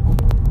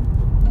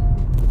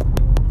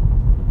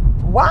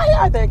 Why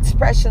are the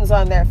expressions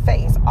on their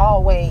face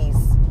always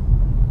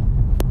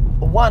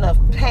one of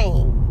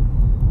pain?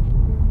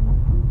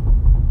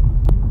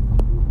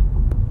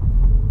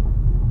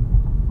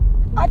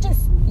 I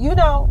just, you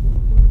know,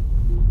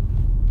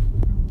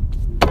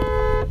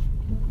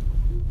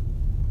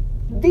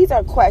 these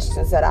are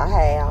questions that I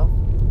have,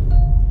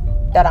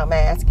 that I'm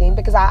asking,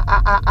 because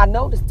I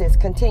notice this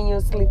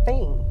continuously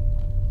thing.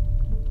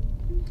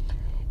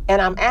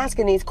 And I'm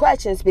asking these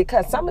questions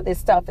because some of this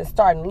stuff is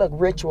starting to look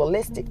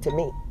ritualistic to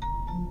me.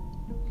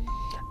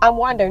 I'm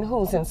wondering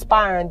who's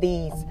inspiring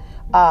these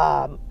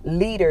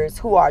leaders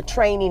who are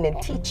training and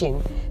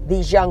teaching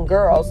these young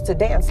girls to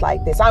dance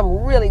like this.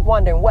 I'm really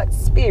wondering what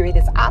spirit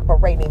is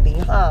operating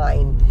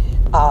behind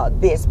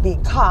this,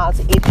 because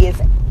it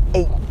is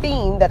a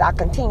theme that I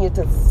continue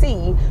to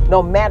see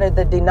no matter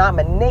the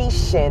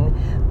denomination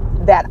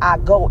that I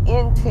go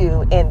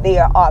into, and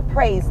there are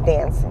praise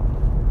dancing.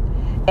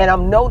 And I've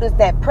noticed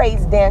that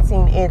praise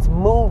dancing has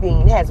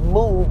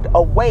moved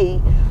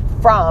away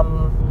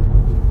from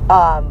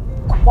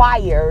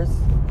choirs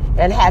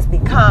and has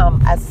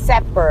become a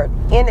separate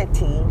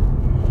entity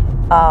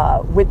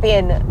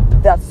within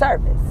the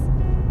service.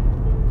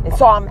 And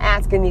so I'm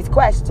asking these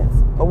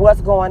questions.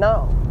 What's going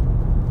on?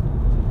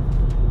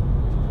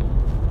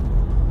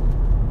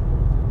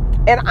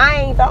 And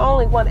I ain't the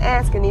only one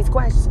asking these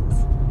questions.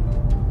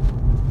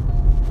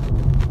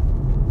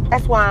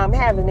 That's why I'm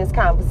having this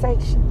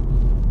conversation.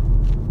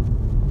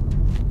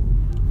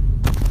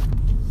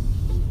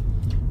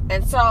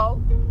 And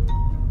so,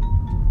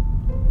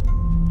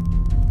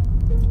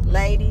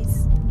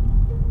 ladies,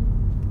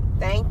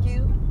 thank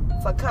you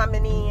for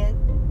coming in.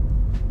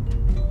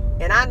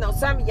 And I know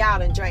some of y'all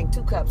done drank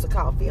 2 cups of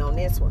coffee on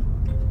this one.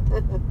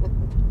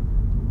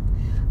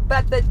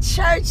 But the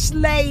church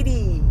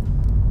lady,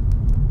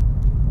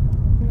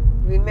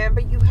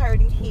 remember, you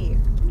heard it here.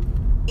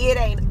 It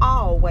ain't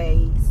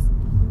always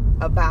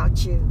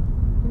about you.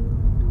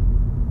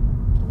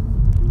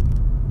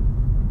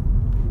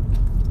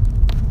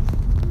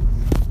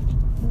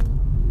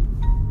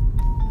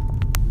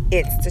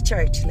 It's the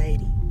church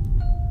lady.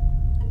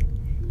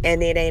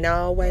 And it ain't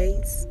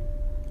always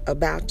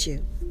about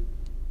you.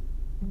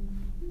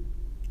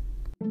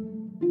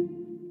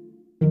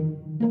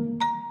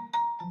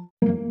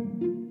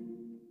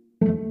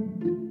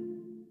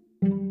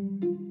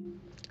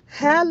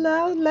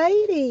 Hello,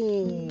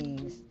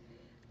 ladies.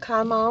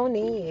 Come on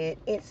in.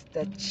 It's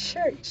the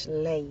church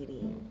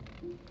lady.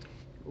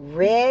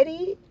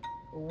 Ready,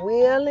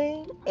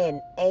 willing,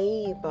 and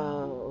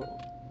able.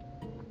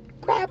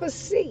 Grab a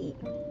seat.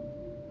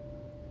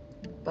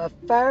 But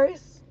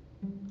first,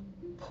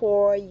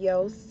 pour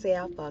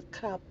yourself a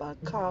cup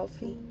of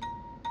coffee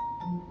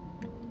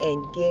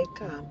and get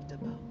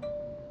comfortable.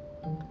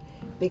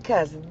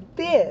 Because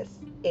this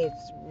is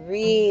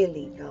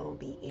really going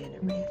to be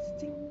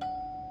interesting.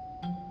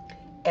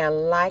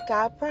 And like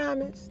I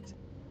promised,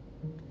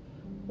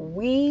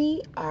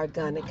 we are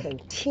going to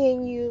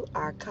continue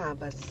our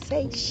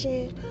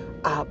conversation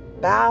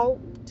about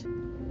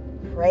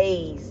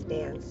praise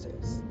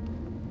dancers.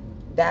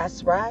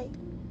 That's right,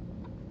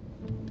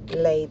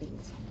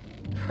 ladies.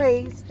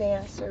 Praise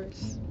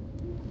dancers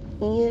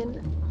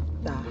in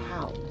the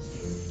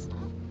house.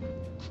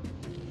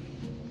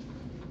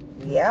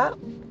 Yep.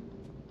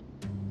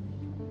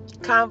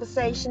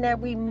 Conversation that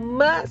we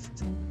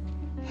must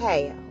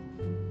have.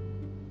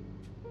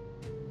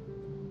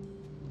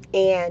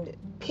 And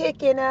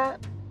picking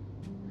up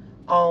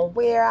on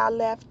where I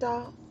left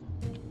off,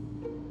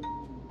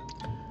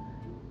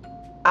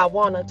 I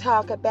want to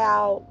talk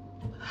about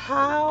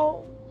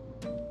how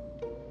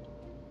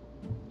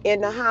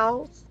in the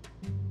house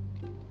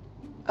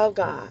of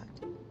God,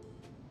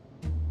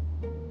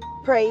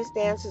 praise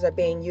dancers are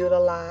being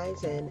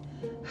utilized and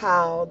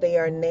how they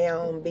are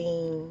now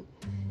being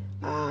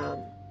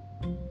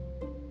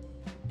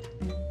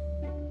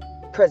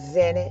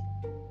presented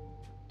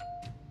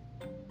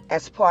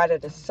as part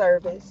of the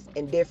service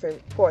in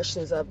different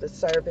portions of the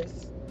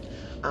service.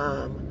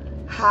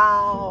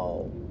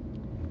 How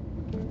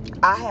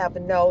I have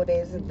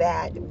noticed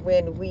that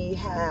when we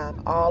have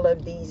all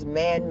of these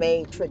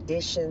man-made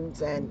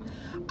traditions and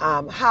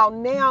how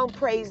now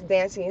praise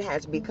dancing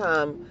has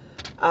become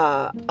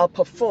a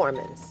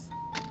performance.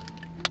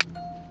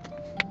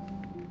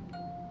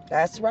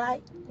 That's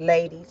right,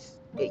 ladies.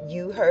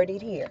 You heard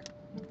it here.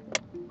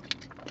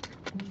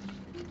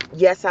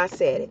 Yes, I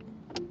said it.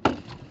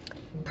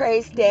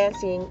 Praise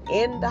dancing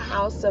in the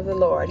house of the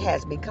Lord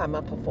has become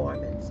a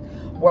performance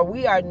where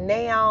we are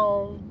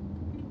now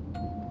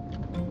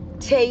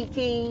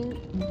taking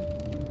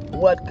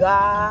what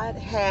God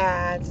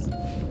has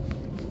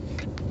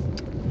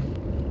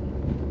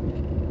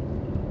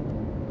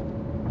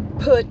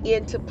put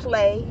into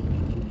play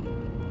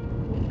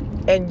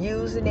and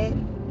using it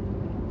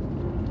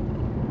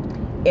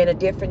in a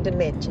different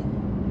dimension.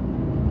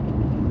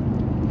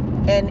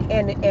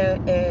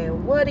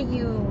 And what do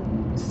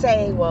you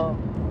say? Well,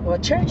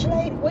 church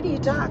lady, what are you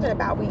talking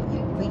about? We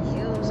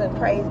using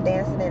praise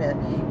dancing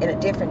in a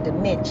different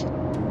dimension.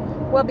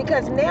 Well,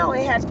 because now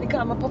it has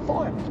become a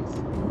performance,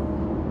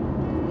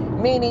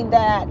 meaning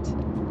that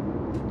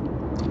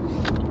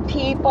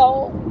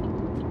people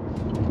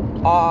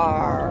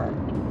are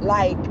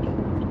like,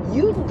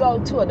 you can go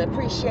to an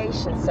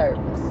appreciation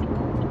service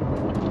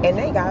and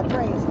they got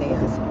praise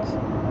dancers.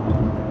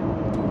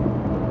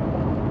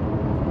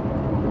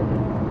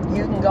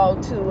 You can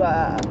go to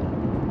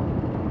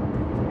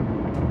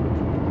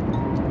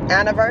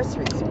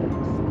anniversary service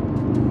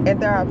and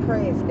there are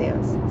praise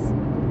dancers.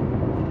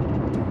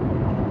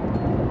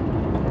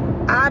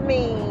 I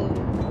mean,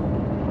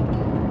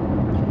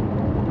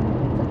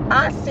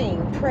 I've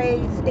seen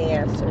praise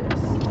dancers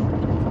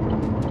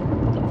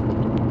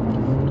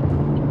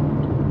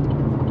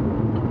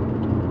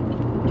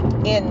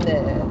in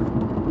the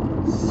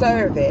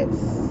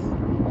service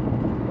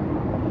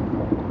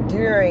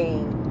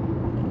during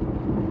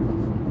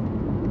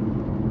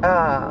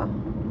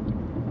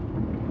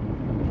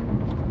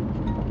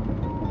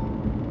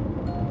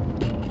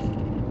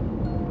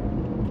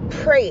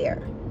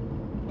prayer,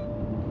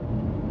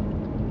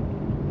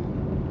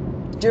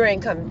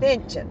 during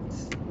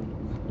conventions,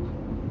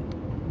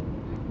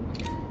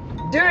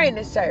 during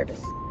the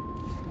service,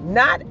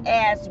 not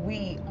as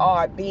we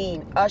are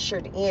being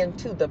ushered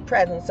into the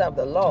presence of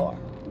the Lord,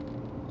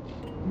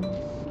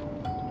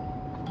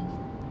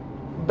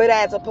 but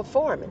as a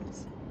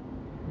performance.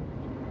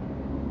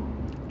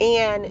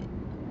 And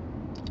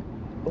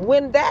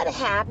when that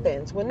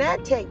happens, when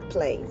that takes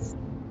place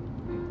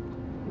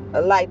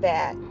like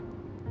that,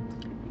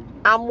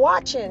 I'm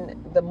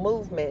watching the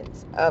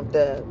movements of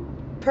the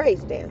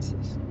praise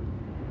dancers.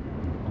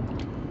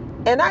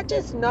 And I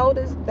just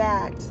noticed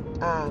that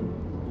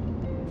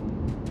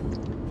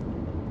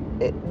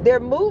their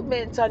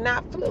movements are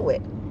not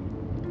fluid.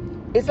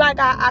 It's like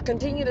I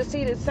continue to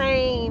see the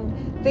same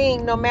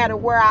thing no matter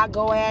where I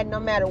go at, no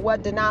matter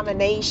what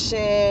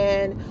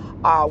denomination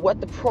or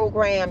what the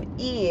program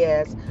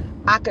is.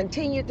 I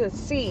continue to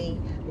see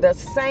the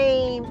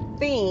same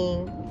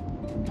thing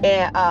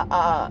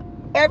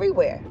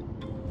everywhere.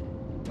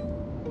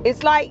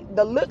 It's like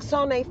the looks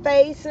on their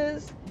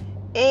faces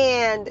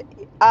and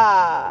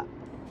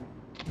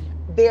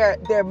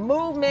their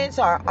movements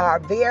are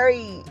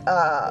very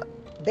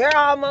they're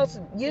almost,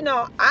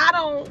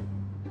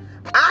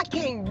 I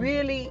can't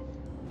really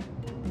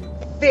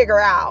figure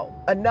out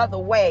another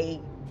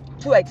way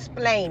to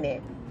explain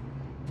it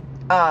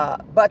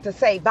but to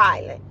say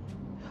violent.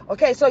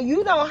 Okay, so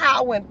you know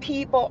how when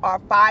people are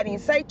fighting,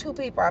 say two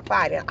people are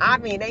fighting, I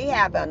mean they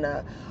having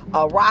a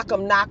rock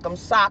 'em, knock 'em,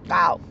 sock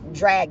out,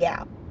 drag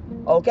out.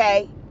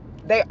 Okay,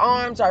 their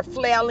arms are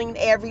flailing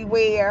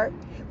everywhere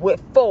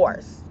with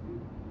force.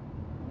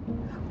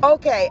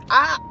 Okay,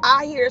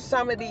 I hear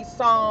some of these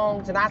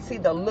songs and I see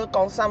the look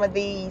on some of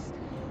these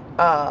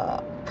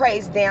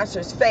praise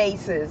dancers'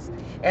 faces,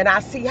 and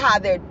I see how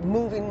they're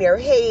moving their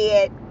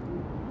head,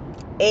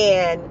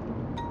 and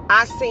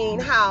I seen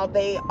how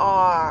they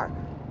are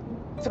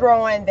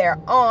throwing their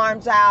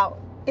arms out.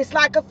 It's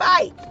like a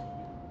fight.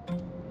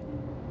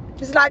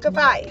 It's like a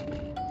fight.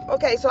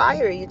 Okay, so I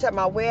hear you talking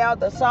about, well,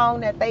 the song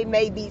that they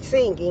may be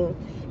singing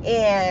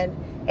and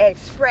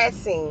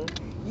expressing,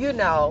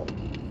 no,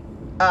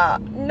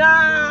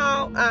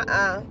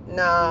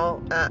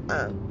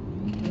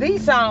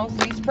 These songs,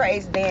 these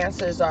praise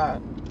dancers are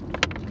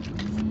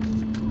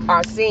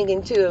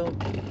singing to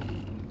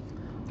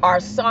are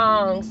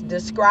songs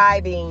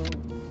describing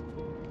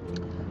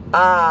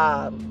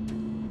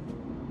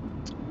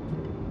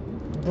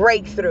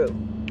breakthrough.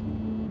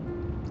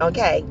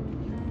 Okay,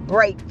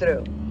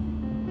 breakthrough.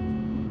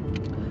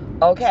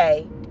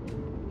 Okay,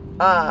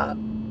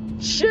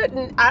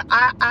 shouldn't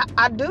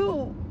I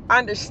do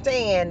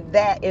understand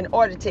that in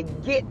order to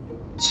get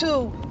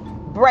to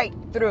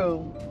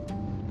breakthrough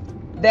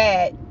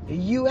that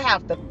you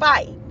have to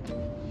fight.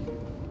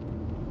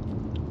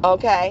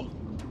 Okay,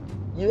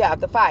 you have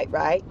to fight,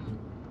 right?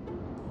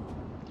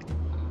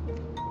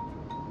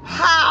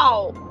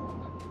 How?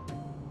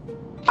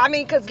 I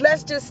mean, because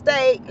let's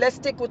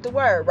stick with the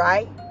word,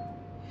 right?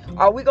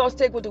 Are we gonna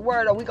stick with the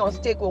word, or are we gonna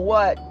stick with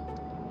what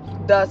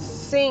the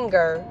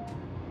singer,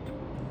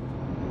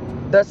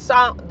 the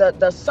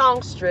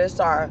songstress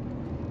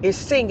is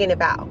singing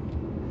about?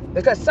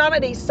 Because some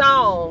of these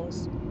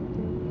songs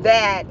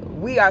that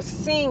we are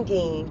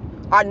singing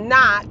are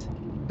not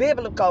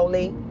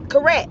biblically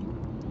correct,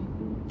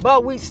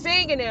 but we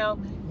singing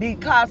them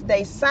because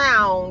they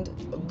sound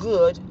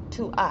good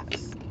to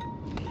us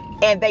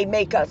and they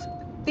make us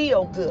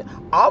feel good,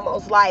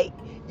 almost like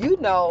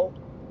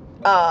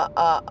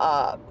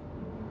I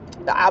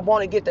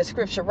want to get the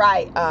scripture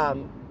right.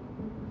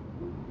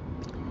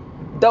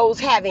 Those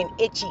having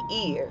itchy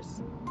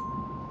ears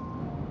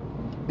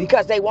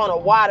because they want a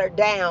watered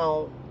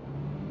down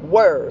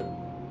word,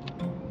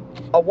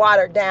 a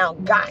watered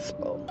down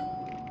gospel,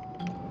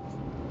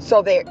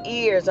 so their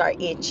ears are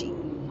itchy.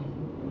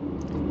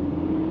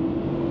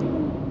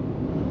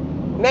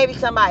 Maybe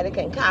somebody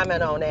can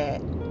comment on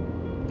that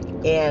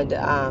and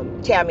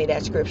tell me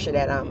that scripture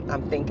that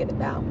I'm thinking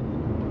about.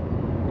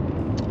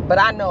 But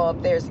I know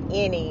if there's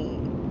any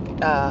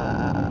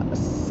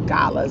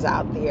scholars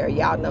out there,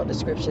 y'all know the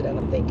scripture that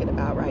I'm thinking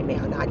about right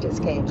now, and I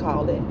just can't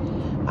call it.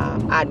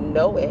 I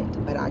know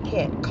it, but I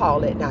can't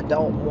call it, and I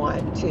don't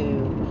want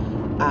to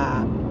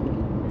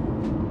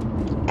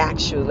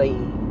actually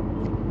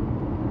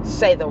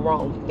say the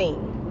wrong thing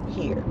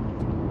here,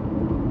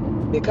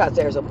 because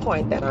there's a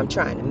point that I'm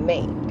trying to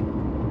make.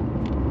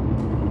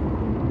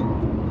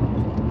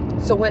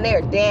 So when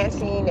they're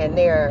dancing and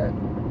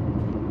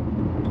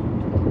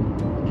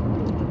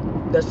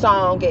the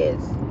song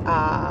is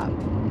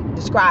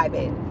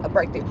describing a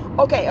breakthrough.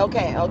 Okay,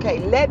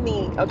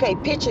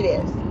 picture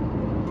this.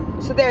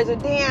 So there's a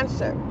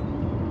dancer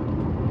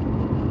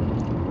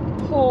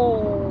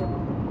whose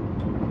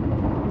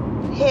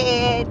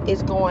head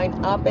is going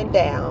up and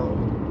down,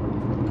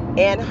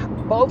 and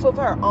both of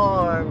her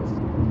arms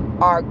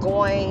are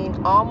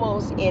going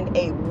almost in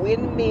a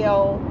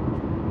windmill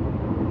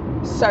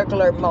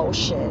circular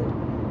motion,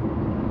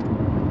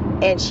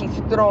 and she's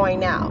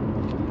throwing out.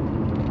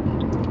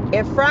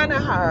 In front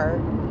of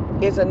her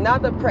is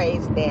another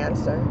praise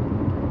dancer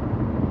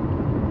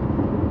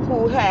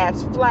who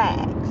has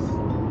flags.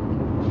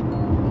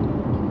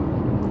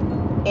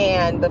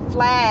 And the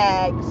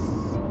flags,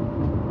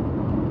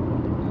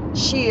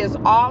 she is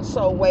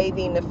also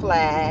waving the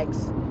flags.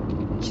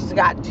 She's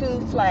got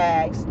 2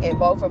 flags in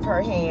both of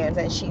her hands,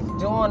 and she's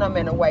doing them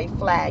in a way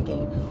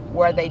flagging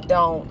where they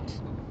don't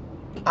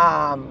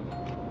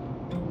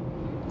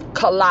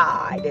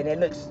collide, and it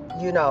looks,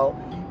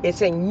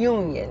 it's in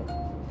union.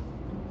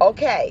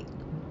 Okay,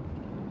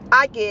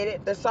 I get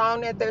it. The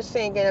song that they're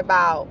singing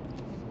about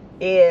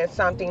is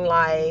something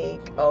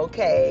like,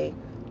 okay,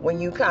 when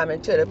you come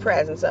into the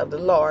presence of the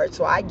Lord.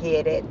 So I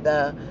get it.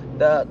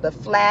 The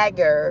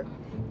flagger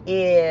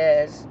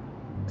is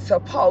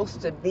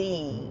supposed to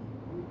be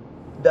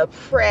the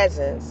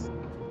presence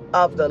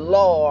of the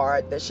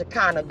Lord, the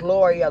Shekinah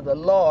glory of the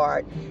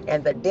Lord.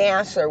 And the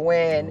dancer,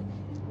 when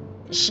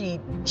she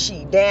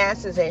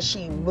dances and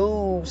she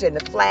moves, and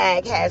the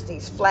flag has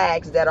these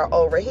flags that are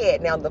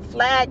overhead. Now the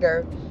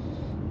flagger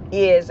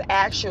is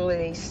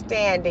actually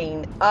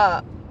standing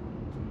up.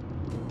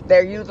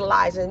 They're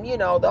utilizing,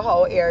 the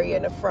whole area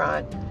in the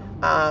front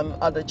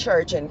of the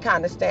church, and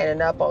kind of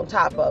standing up on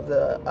top of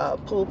the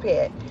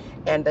pulpit.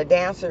 And the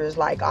dancer is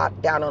like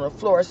down on the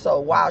floor. So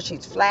while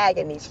she's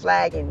flagging, these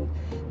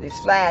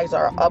flags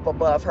are up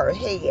above her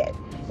head,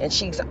 and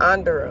she's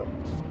under them.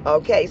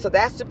 Okay, so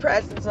that's the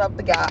presence of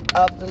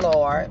the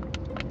Lord,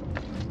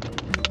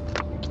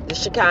 the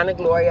Shekinah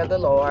glory of the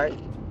Lord,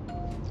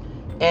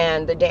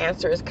 and the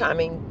dancer is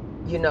coming,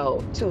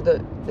 to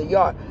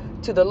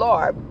the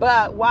Lord.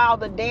 But while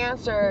the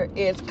dancer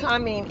is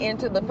coming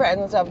into the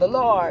presence of the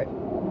Lord,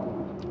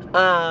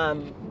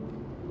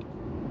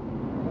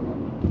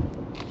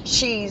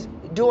 she's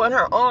doing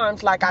her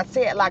arms, like I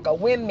said, like a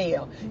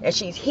windmill, and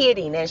she's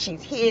hitting, and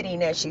she's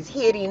hitting, and she's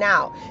hitting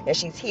out, and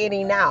she's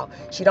hitting out.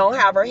 She don't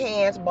have her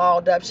hands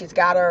balled up. She's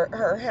got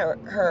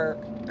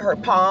her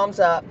palms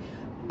up,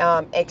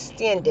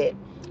 extended,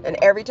 and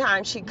every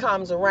time she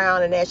comes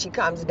around and as she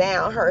comes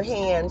down, her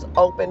hands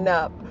open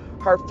up,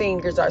 her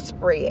fingers are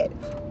spread.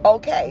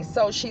 Okay,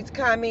 so she's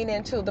coming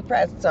into the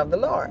presence of the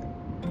Lord.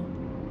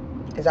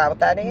 Is that what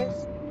that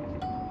is?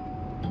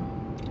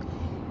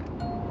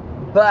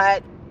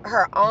 But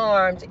her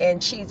arms,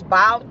 and she's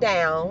bowed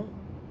down,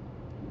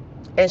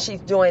 and she's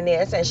doing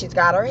this, and she's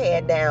got her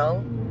head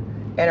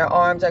down, and her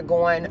arms are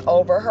going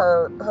over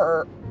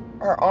her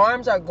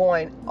arms are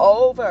going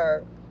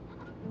over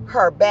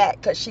her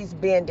back, because she's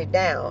bended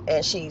down,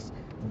 and she's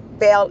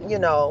felt,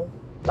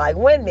 like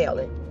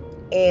windmilling.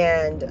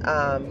 And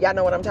y'all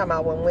know what I'm talking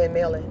about when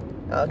windmilling?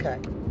 Okay.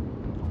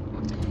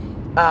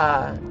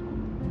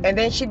 And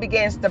then she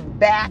begins to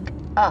back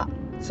up.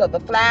 So the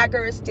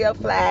flagger is still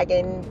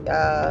flagging,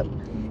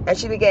 and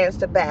she begins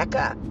to back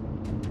up.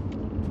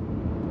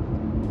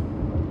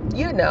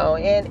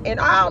 And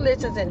all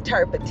this is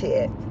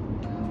interpretive.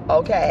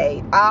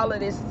 Okay, all of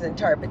this is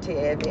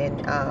interpretive in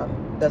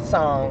the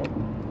song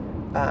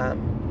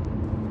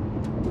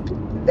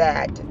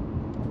that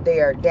they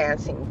are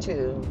dancing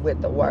to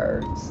with the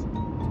words.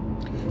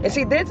 And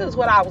see, this is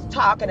what I was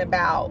talking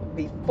about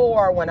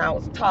before when I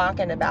was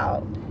talking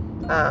about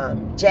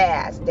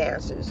jazz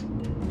dancers.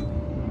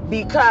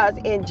 Because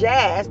in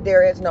jazz,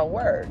 there is no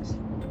words.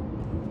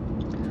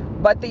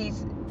 But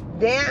these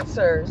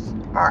dancers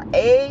are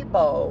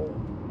able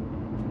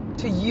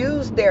to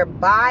use their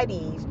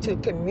bodies to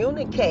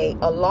communicate,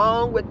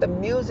 along with the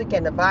music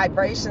and the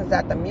vibrations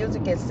that the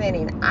music is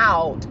sending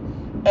out,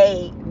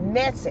 a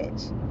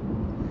message.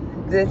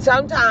 Then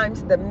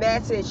sometimes the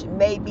message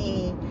may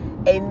be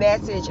a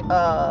message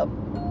of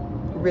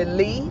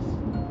relief,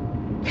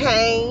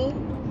 pain,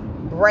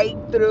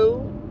 breakthrough,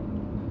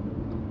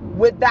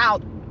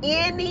 without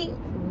any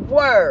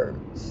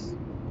words.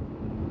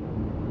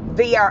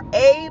 They are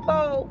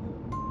able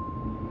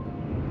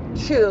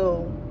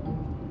to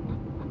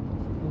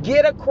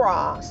get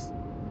across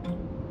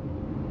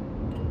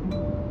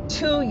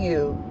to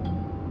you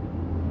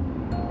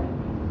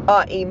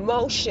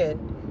emotion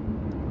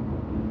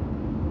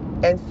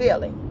and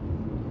feeling.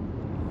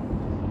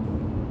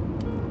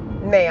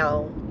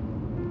 Now,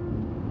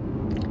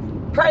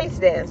 praise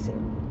dancing.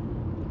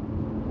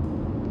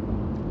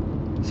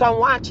 So I'm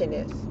watching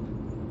this,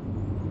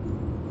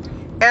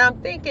 and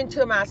I'm thinking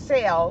to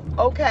myself,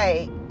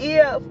 okay,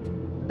 if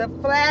the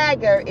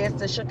flagger is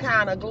the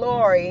Shekinah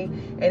glory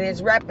and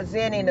is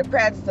representing the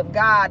presence of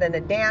God, and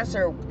the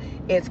dancer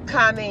is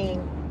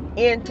coming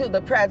into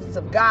the presence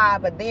of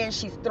God, but then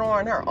she's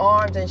throwing her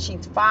arms and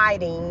she's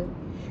fighting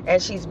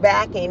and she's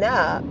backing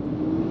up,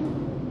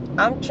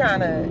 I'm trying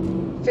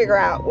to figure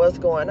out what's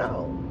going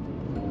on.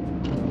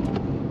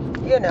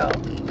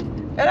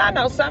 And I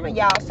know some of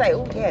y'all say,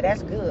 oh yeah,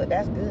 that's good,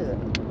 that's good.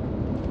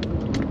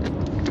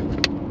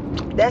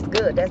 That's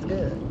good, that's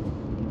good.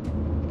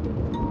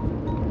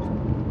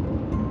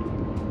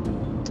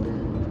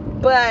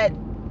 But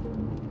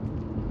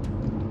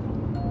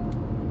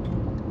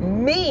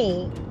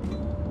Me,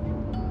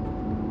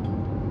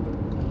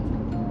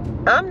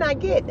 I'm not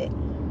getting it.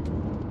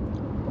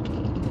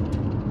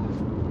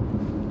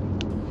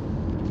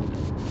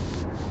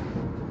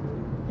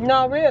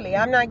 No, really,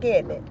 I'm not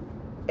getting it.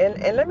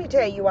 And let me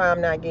tell you why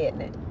I'm not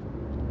getting it.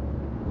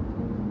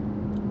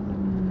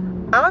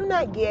 I'm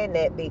not getting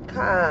it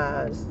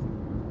because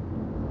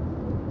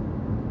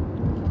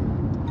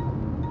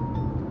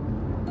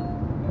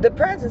the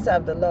presence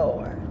of the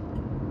Lord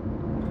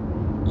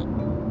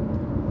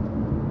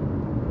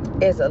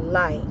is a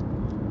light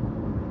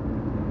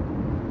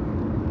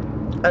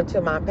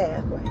unto my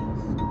pathways.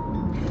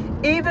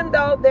 Even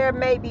though there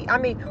may be,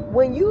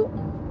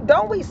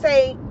 don't we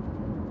say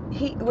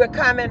we're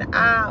coming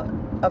out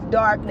of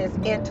darkness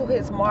into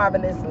his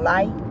marvelous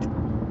light?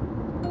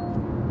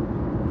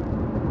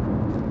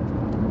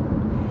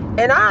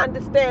 And I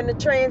understand the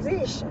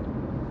transition.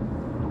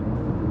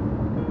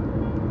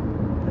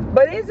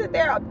 But isn't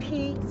there a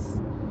peace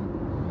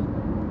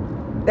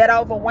that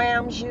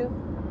overwhelms you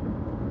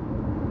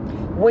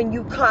when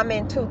you come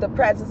into the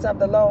presence of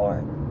the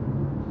Lord?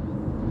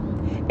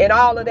 And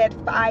all of that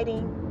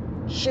fighting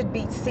should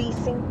be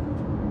ceasing.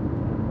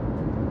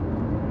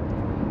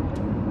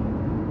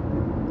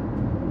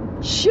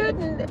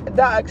 Shouldn't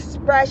the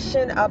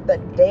expression of the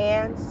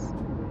dance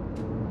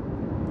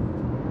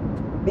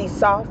be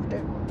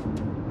softer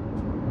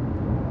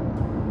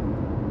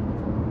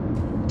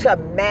to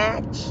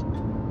match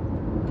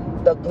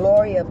the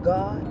glory of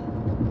God?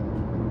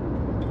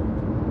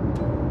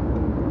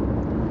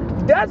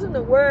 Doesn't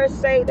the word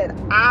say that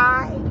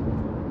I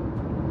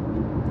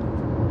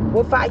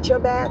will fight your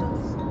battles?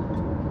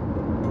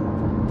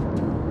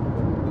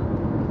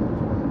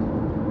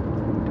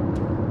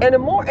 And the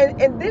more,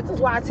 and this is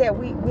why I said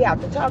we have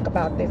to talk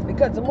about this,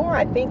 because the more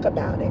I think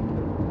about it,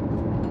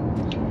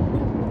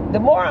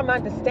 the more I'm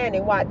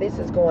understanding why this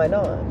is going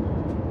on.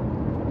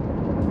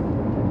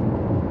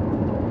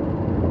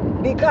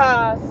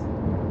 Because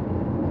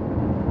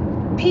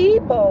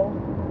people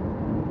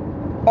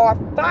are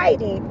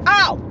fighting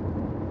out.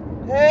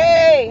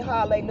 Hey,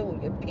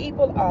 hallelujah.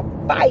 People are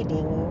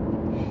fighting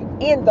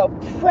in the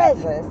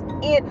presence.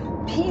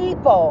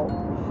 People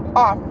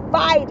are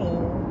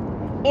fighting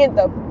in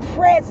the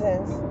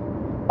presence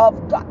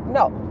of God.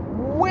 No,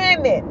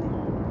 women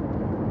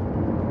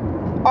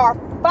are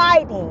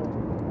fighting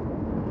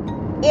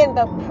in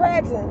the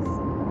presence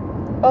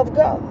of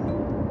God.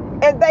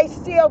 And they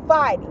still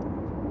fighting.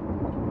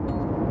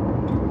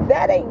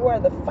 That ain't where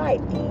the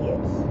fight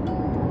is,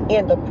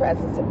 in the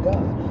presence of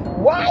God.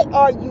 Why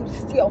are you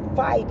still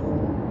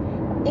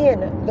fighting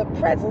in the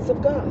presence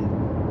of God?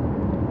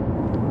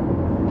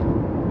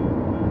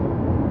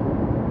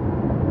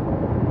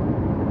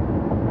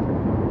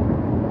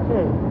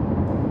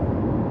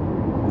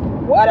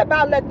 What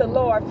about let the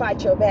Lord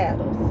fight your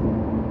battles?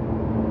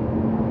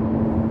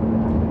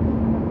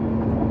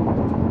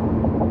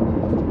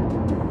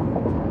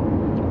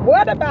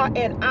 What about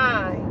and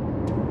I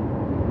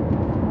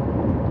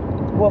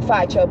will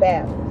fight your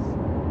battles?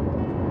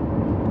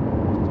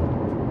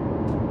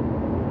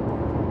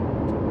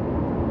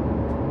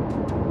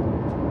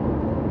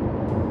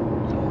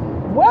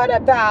 What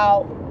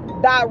about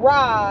thy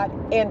rod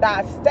and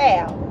thy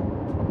staff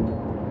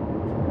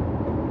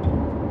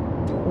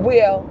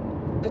will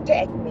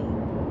protect me?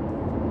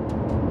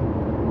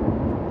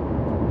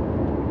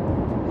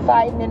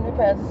 Fighting in the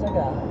presence of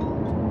God.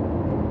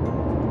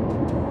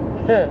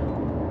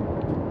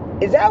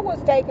 Is that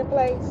what's taking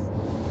place?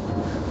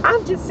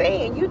 I'm just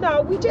saying,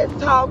 we just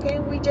talking.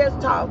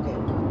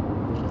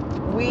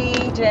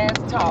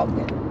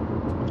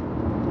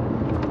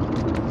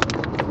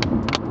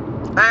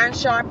 Iron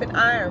sharpen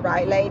iron,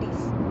 right, ladies?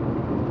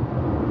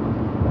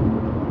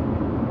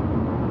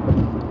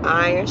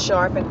 Iron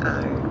sharpen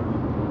iron.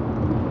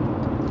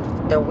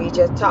 And we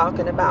just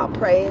talking about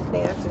praise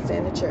dances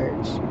in the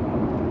church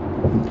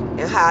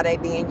and how they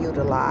being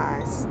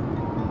utilized,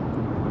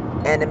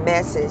 and the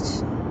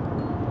message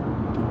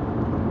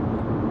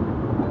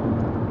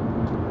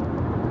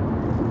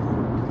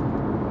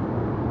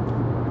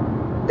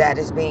that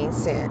is being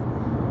sent.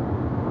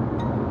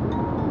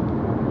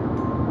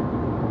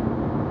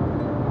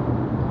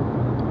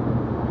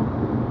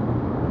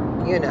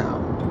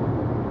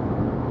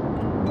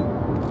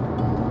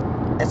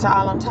 That's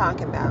all I'm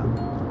talking about.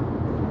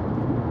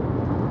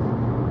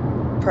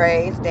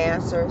 Praise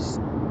dancers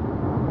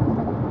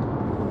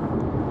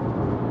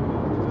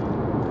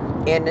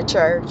in the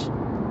church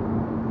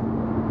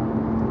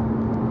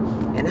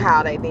and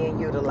how they being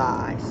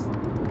utilized,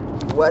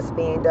 what's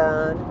being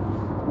done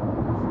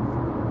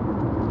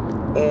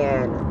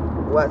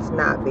and what's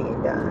not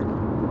being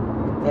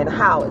done, and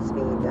how it's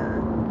being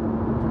done.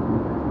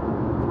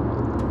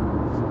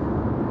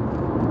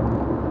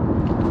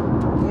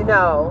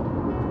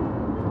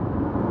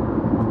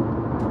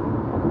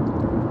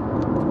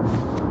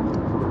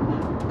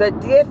 The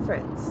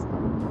difference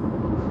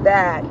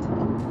that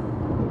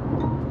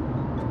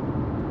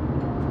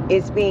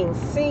is being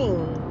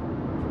seen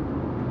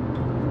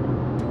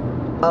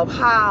of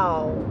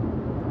how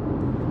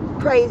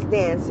praise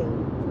dancing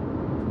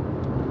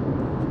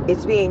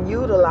It's being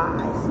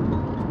utilized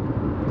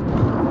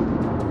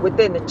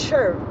within the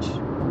church,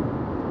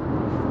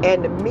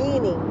 and the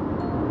meaning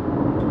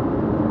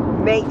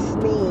makes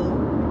me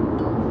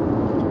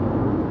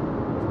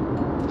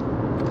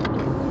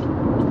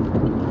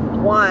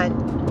want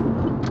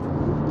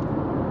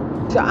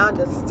to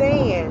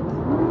understand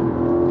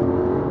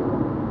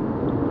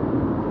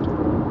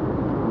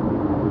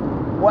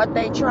what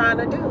they trying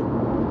to do,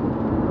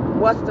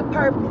 what's the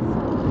purpose,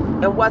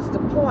 and what's the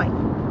point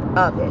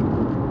of it.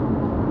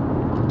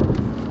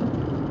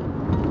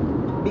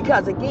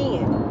 Because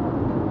again,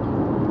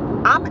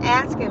 I'm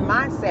asking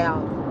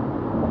myself,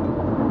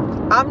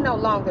 I'm no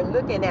longer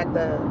looking at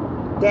the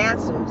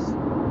dancers,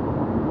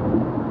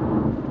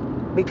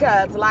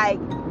 because like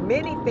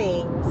many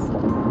things,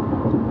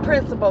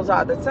 principles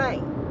are the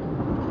same.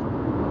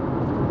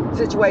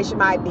 Situation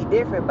might be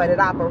different, but it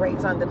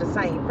operates under the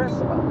same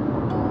principle.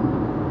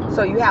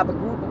 So you have a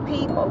group of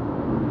people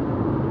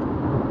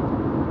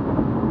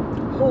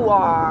who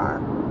are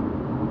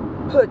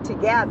put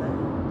together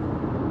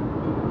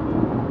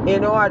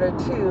in order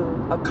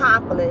to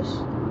accomplish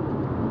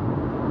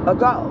a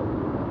goal.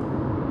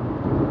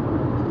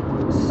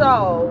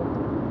 So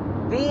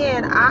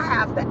then I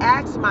have to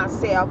ask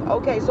myself,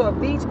 okay, so if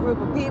these group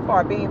of people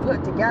are being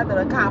put together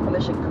to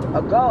accomplish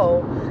a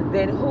goal,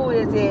 then who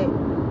is it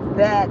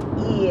that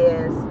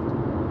is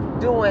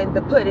doing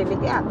the putting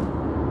together?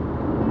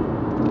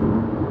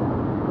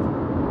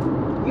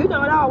 You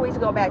know, it always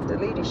go back to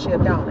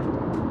leadership, don't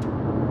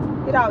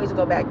it? It always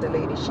go back to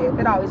leadership.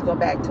 It always go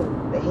back to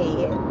the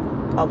head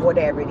of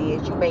whatever it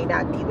is. You may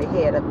not be the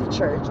head of the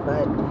church,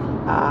 but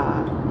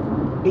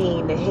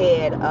being the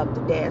head of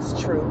the dance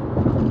troupe,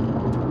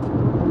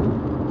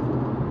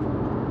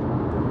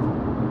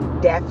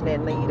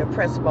 definitely the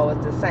principle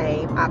is the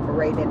same,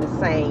 operate in the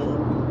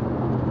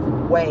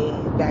same way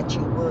that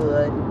you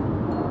would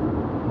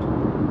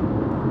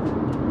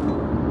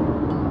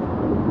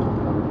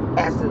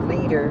as the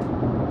leader,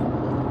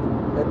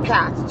 the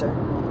pastor.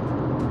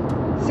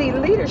 See,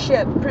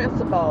 leadership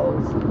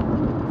principles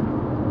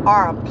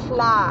are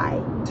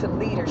applied to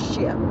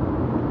leadership,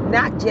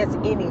 not just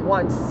any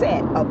one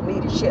set of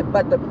leadership,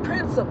 but the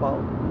principle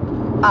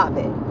of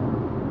it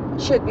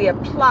should be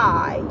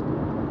applied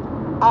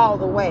all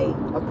the way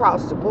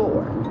across the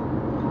board.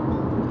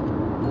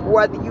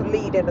 Whether you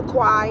lead in the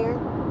choir,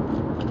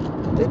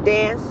 the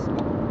dance,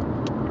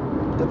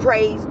 the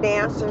praise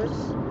dancers,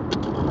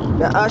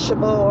 the usher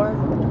board,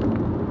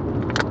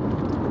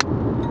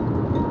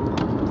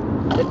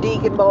 the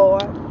deacon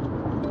board,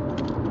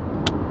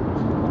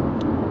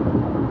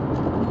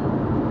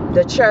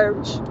 the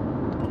church,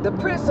 the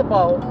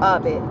principle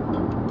of it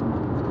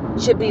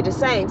should be the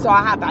same. So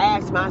I have to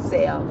ask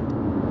myself,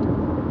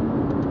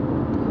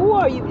 who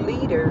are you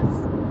leaders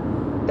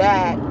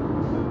that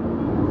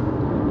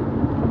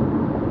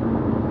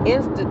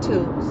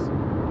institutes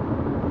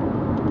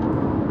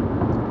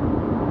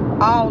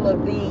all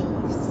of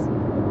these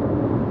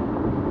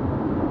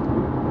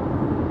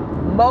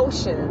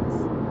motions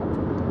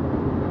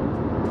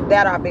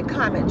that are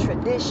becoming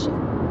tradition?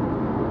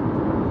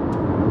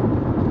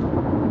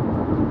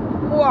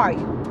 Who are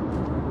you?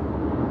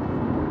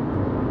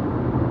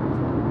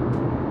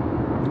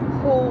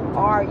 Who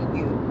are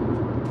you?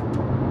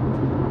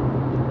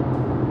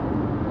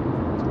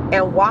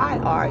 And why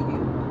are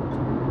you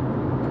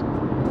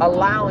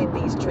allowing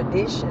these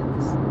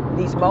traditions,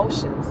 these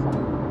motions,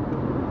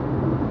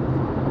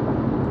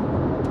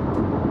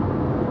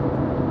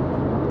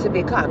 to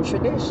become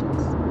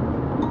traditions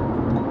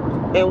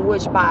in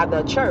which by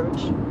the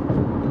church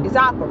is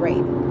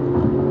operating?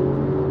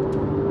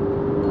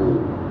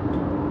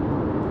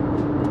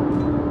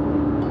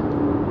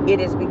 It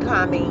is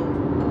becoming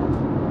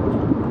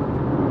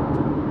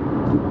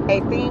a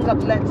thing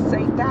of, let's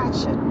say,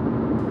 fashion,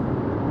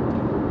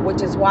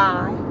 which is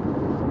why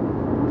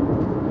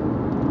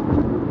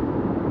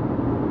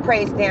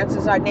praise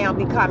dancers are now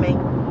becoming,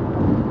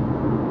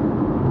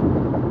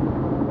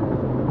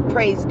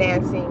 praise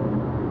dancing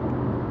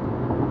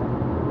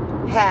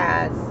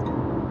has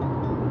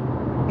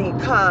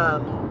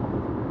become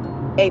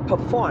a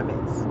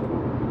performance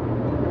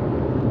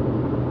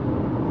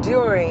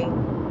during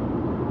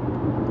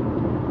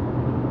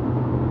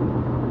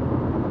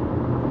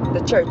the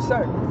church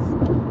service.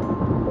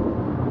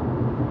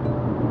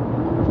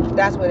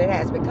 That's what it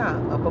has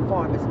become, a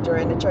performance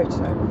during the church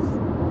service.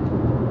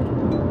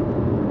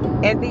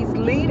 And these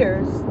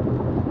leaders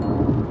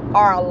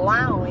are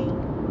allowing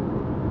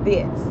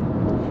this.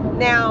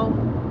 Now,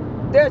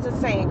 there's a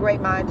saying,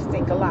 great minds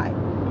think alike.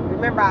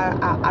 Remember,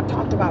 I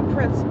talked about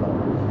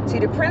principle. See,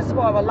 the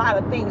principle of a lot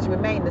of things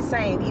remain the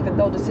same, even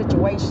though the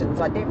situations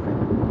are different.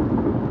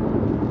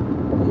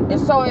 And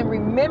so in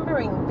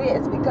remembering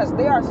this, because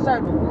there are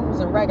certain rules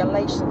and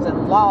regulations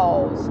and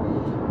laws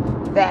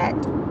that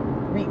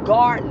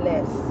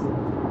regardless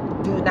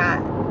do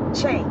not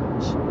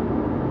change.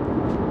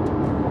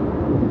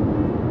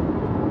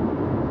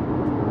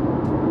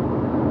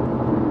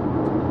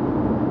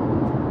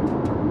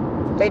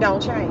 They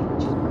don't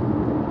change.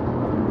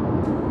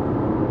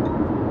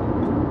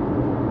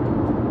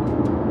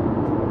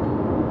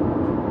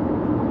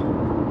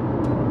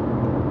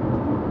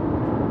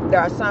 There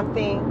are some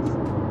things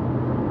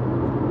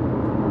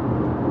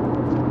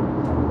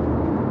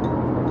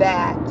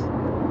that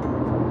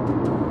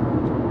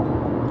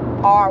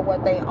are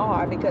what they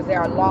are because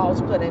there are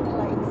laws put in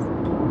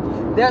place.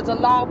 There's a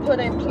law put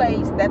in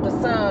place that the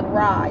sun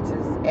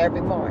rises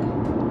every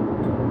morning.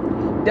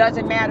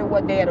 Doesn't matter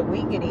what day of the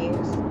week it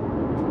is,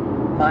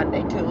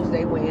 Monday,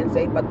 Tuesday,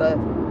 Wednesday, but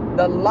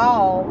the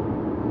law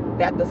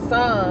that the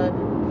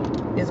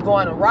sun is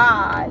going to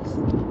rise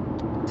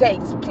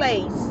takes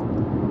place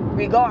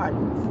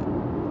regardless.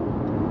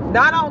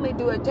 Not only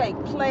do it take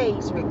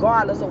place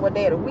regardless of what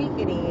day of the week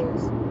it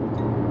is,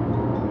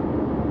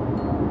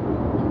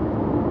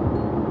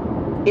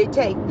 it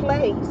takes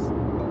place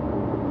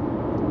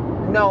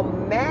no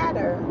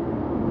matter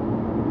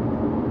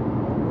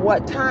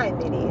what time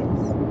it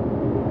is.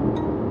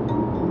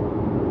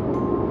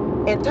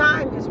 And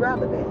time is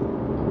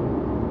relevant.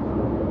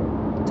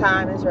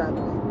 Time is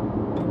relevant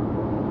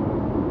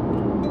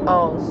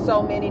on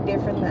so many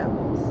different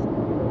levels.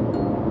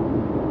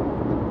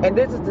 And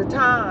this is the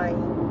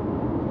time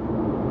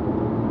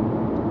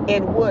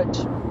in which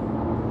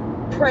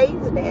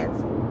praise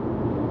dancing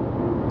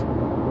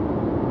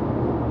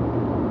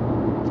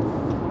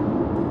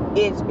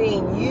is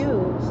being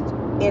used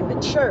in the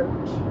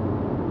church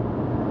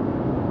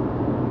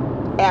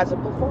as a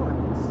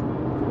performance.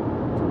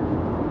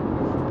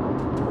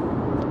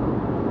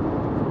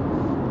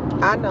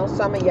 I know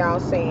some of y'all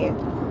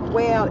saying,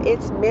 well,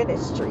 it's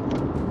ministry.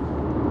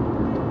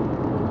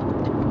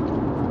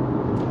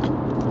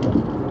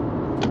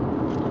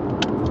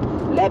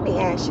 Let me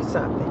ask you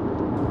something.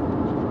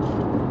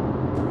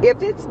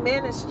 If it's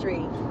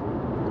ministry,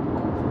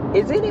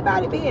 is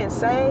anybody being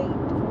saved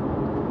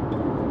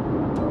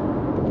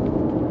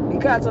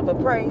because of a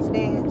praise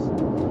dance?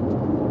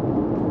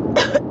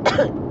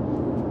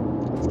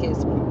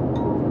 Excuse me.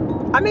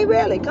 I mean,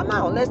 really, come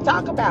on, let's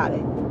talk about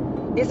it.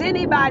 Is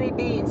anybody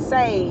being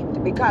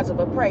saved because of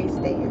a praise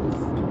dance?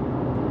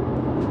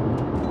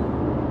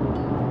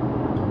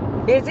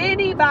 Is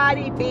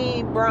anybody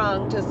being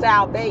brought to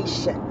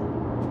salvation?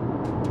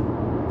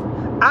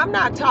 I'm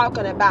not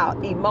talking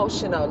about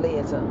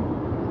emotionalism.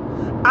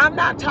 I'm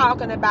not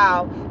talking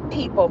about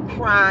people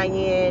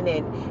crying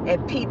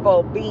and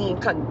people being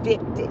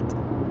convicted.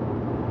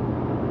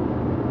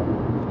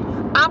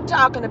 I'm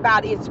talking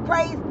about, is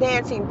praise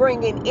dancing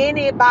bringing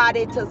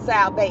anybody to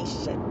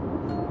salvation?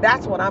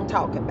 That's what I'm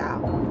talking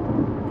about.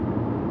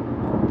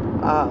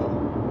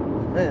 Oh,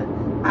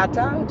 I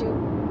told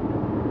you.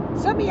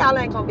 Some of y'all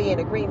ain't going to be in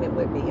agreement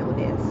with me on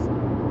this.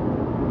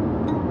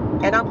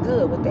 And I'm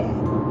good with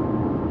that.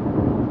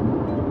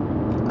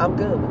 I'm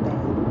good with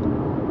that.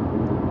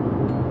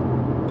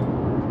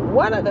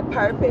 One of the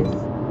purpose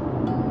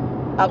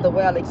of the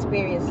well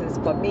experiences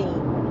for me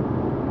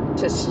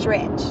to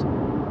stretch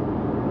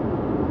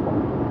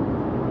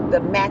the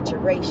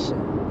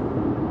maturation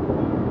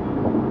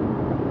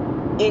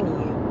in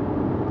you.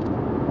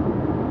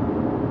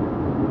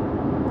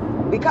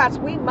 Because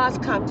we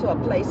must come to a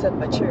place of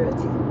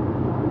maturity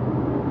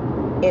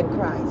in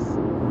Christ,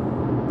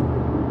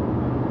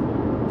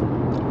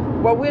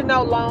 where we're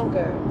no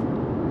longer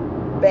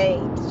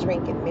babes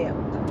drinking milk,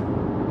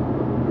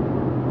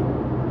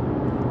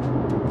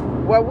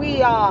 where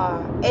we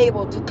are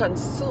able to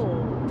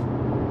consume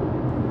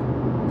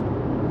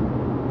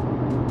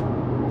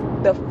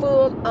the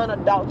full,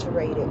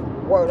 unadulterated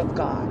Word of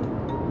God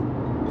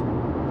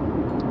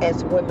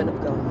as women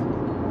of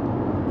God.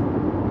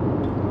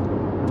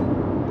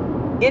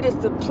 It is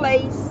the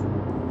place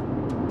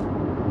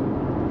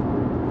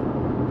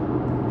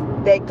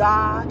that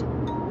God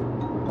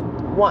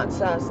wants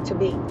us to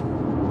be.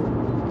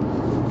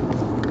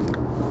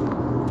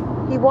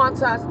 He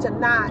wants us to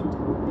not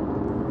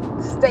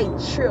stay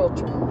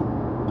children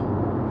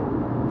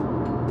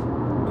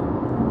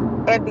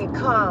and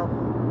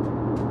become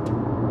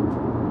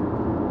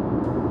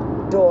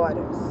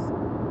daughters.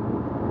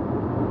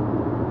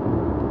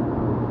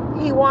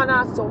 He wants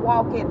us to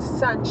walk in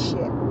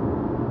sonship.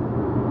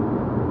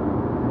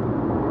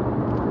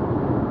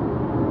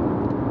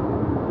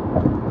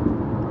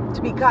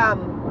 To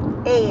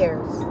become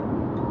heirs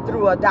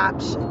through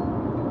adoption.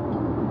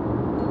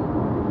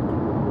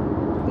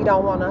 He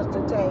don't want us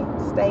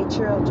to stay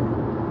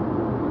children.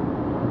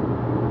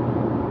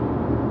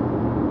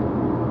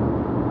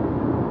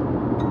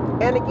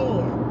 And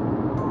again,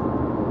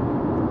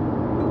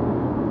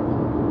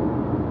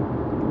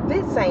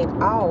 this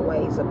ain't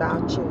always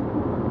about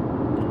you.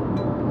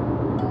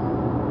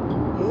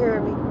 You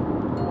hear me?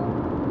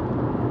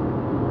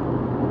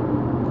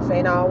 This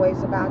ain't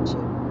always about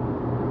you.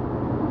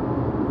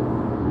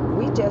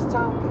 We just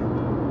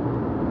talking,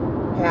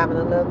 having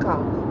a little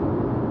coffee.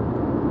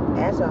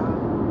 That's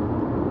all.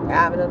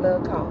 Having a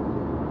little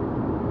coffee.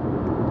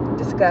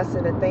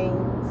 Discussing the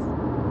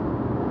things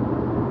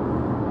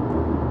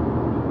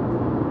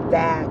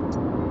that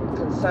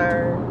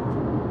concern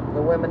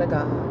the women of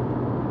God.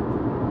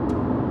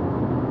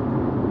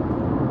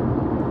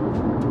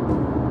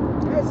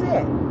 That's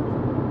it.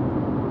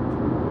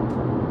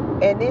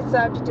 And this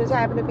subject just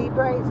happened to be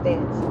praise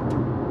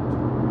dancing.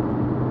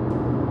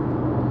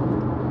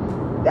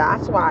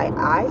 That's why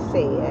I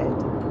said,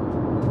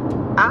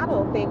 I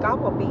don't think I'm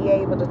going to be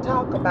able to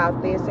talk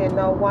about this in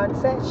no one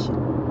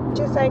session.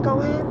 Just ain't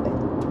going to happen.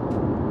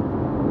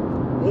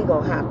 We're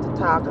going to have to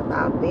talk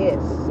about this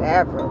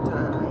several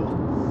times.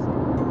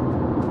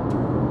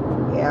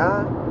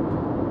 Yeah,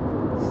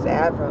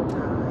 several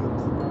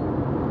times.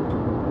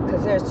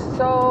 Because there's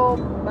so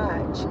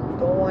much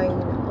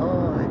going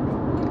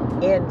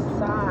on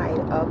inside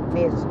of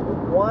this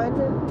one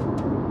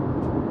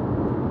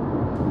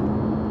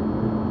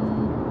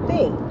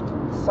thing.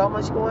 So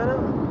much going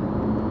on.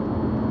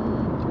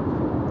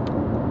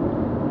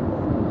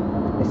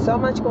 There's so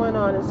much going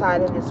on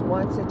inside of this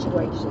one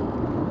situation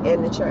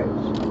in the church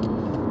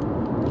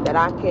that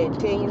I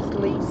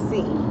continuously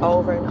see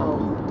over and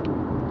over.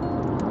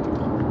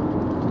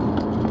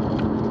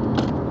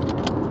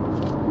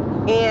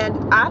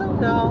 And I don't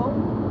know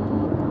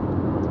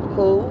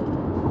who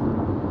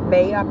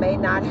may or may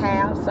not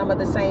have some of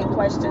the same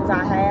questions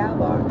I have,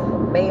 or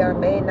may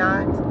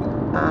not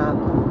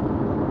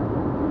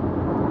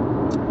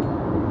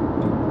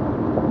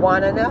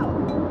want to know.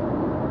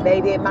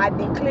 Maybe it might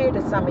be clear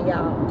to some of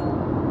y'all.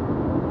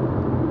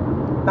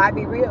 Might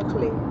be real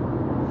clear.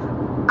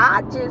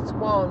 I just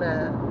want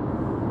to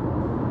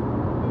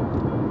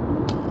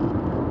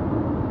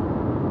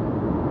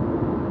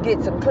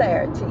get some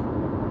clarity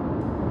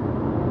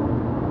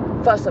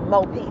for some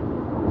more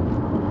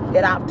people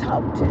that I've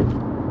talked to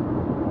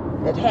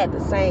that had the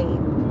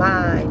same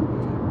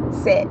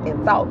mindset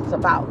and thoughts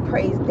about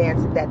praise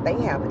dancing that they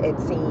have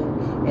seen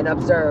and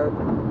observed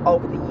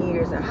over the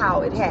years, and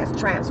how it has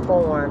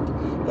transformed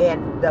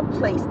and the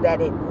place that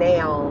it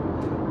now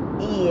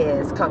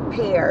is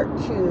compared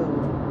to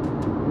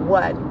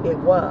what it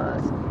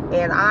was.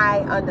 And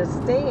I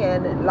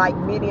understand, like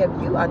many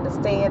of you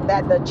understand,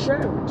 that the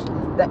church,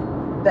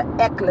 the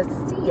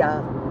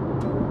ecclesia,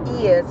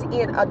 is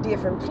in a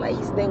different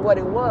place than what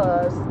it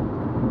was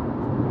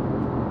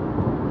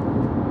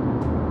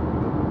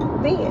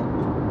then.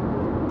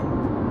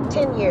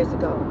 10 years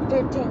ago,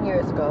 15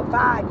 years ago,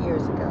 5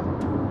 years ago.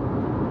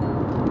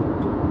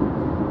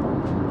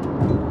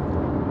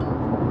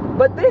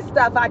 But this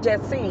stuff I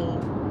just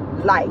seen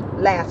like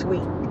last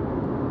week.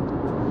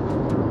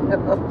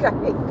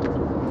 Okay.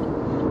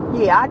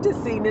 Yeah, I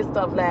just seen this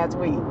stuff last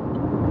week.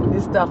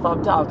 This stuff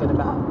I'm talking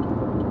about.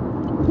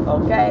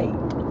 Okay.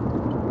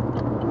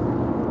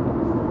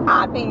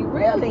 I mean,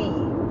 really,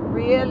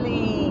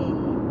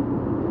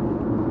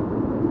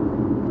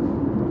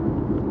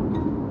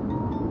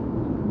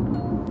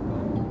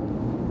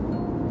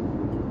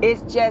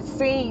 it just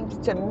seems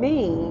to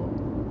me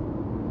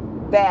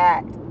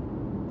that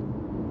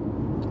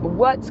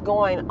what's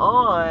going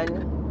on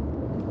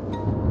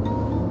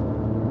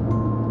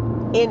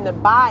in the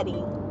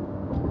body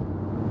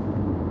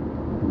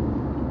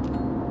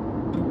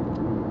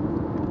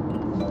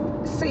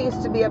seems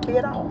to be a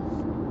bit off.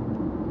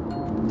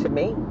 To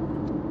me,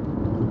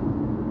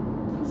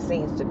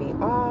 seems to be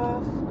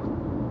off.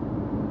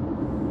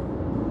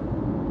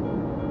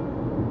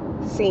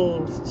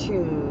 Seems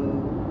to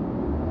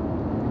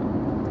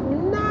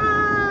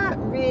not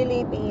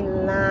really be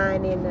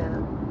lining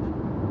up.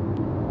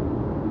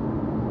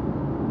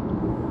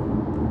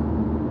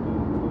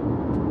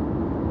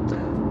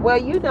 Well,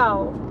 you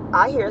know,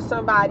 I hear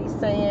somebody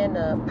saying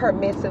a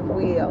permissive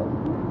will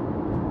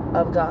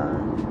of God.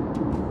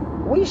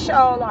 We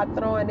sure are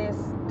throwing this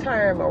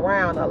term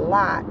around a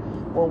lot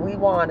when we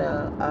want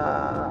to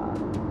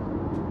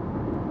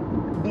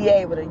be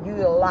able to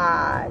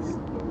utilize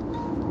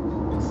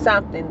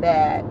something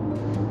that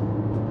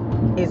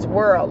is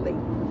worldly.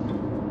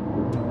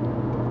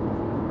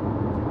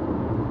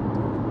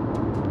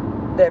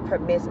 They're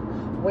permissive.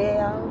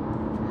 Well,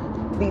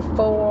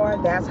 before,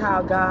 that's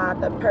how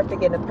God, the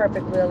perfect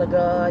will of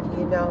God,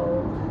 you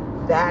know,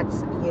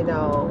 that's, you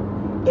know,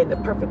 in the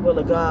perfect will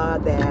of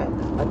God, that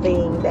a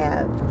thing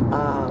that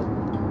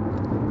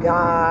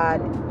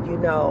God, you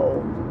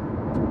know,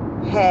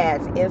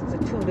 has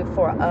instituted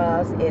for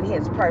us in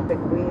his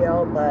perfect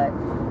will. But,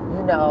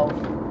 you know,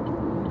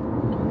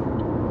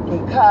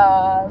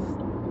 because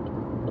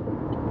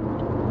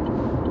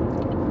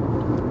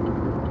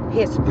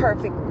his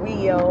perfect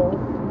will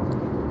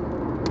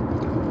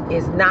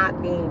is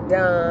not being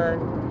done,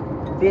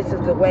 this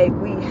is the way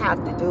we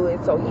have to do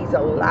it. So he's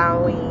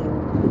allowing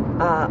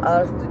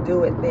us to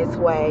do it this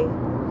way.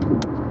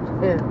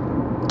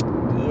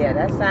 Yeah,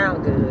 that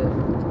sounds good.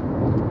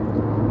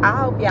 I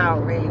hope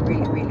y'all really,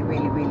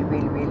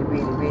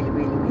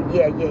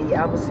 yeah.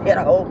 I'm gonna say it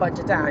a whole bunch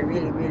of times.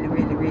 Really.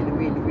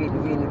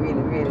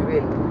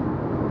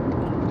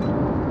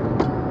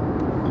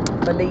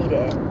 Believe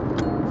that.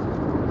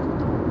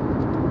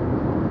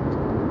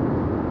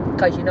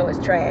 Because you know it's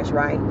trash,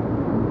 right?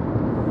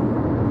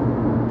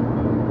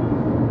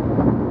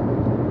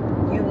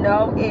 You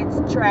know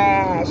it's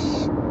trash.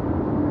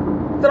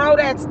 Throw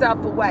that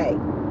stuff away.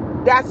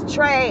 That's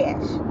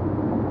trash.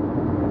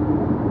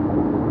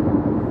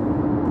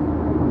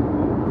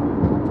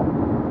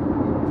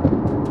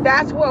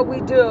 That's what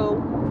we do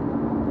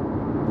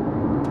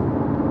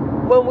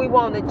when we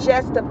want to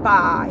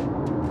justify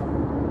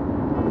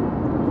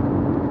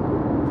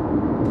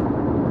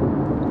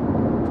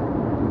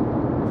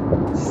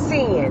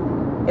sin.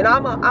 And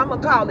I'm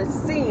gonna call it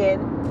sin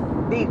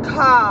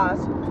because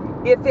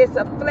if it's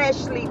a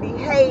fleshly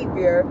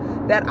behavior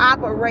that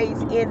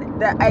operates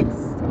in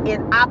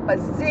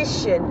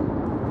opposition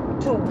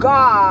to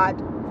God,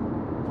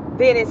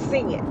 then it's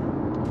sin.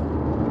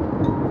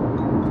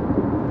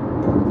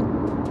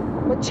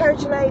 But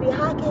church lady,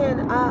 how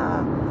can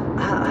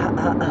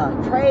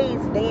praise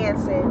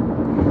dancing,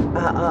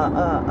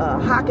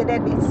 how can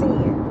that be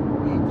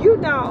sin? You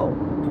know,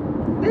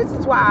 this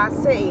is why I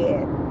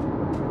said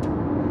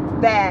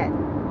that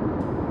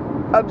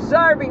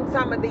observing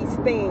some of these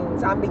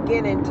things, I'm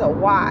beginning to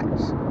watch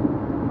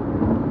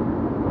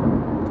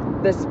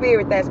the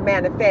spirit that's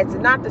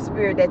manifested, not the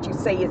spirit that you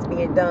say is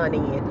being done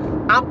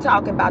in. I'm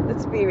talking about the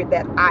spirit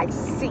that I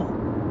see.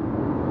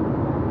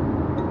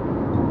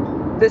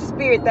 The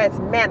spirit that's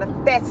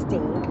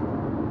manifesting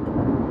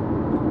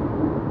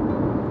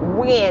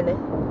when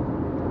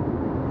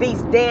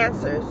these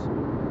dancers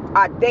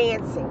are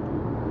dancing.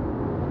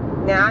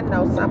 Now, I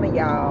know some of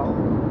y'all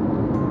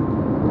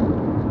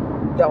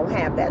don't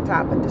have that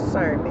type of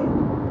discernment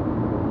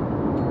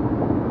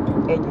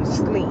and you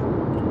sleep.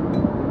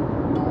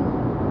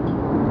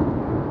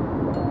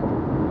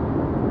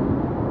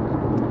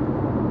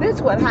 This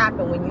is what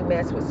happens when you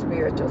mess with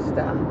spiritual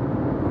stuff.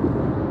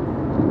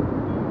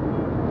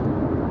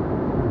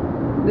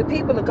 The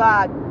people of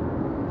God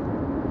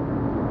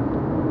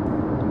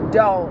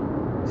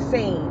don't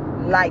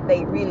seem like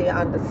they really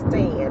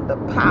understand the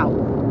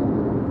power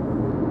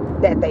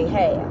that they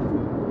have.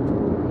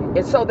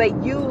 And so they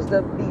use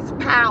these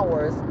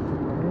powers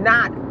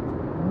not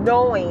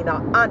knowing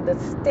or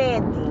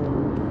understanding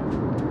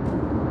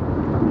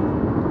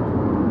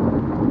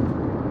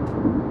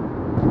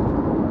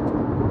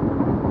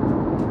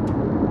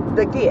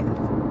the gift.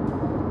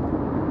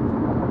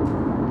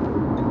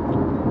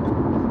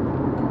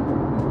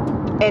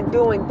 And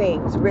doing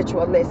things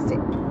ritualistic,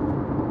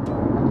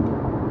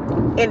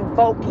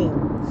 invoking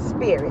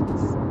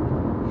spirits.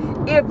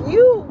 If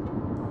you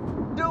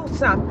do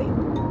something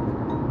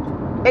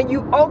and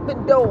you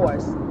open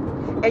doors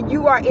and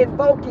you are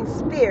invoking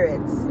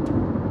spirits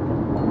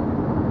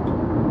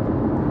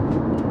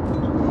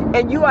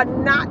and you are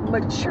not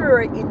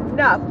mature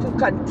enough to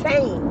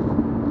contain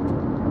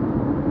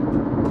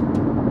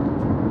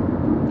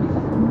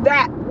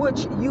that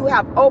which you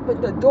have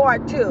opened the door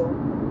to,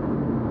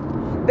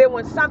 then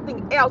when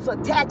something else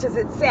attaches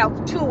itself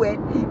to it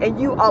and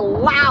you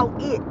allow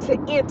it to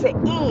enter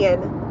in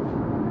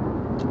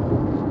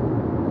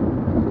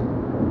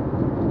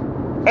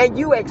and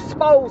you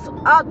expose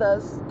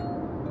others,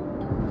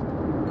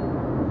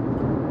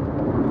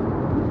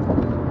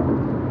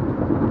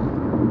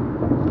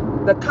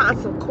 the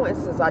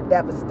consequences are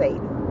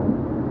devastating.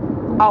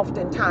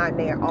 Oftentimes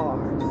they're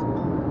ours.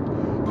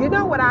 You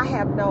know what I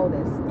have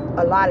noticed?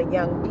 A lot of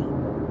young people,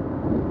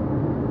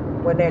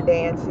 when they're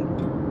dancing,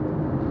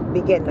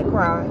 begin to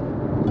cry.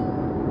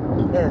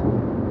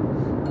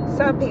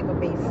 Some people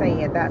be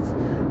saying that's,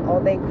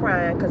 oh, they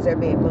crying because they're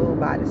being moved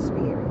by the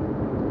Spirit.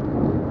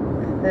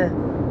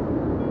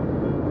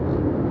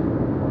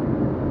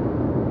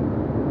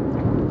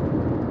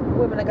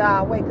 Women of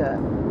God, wake up.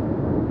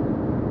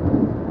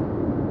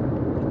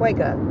 Wake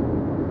up.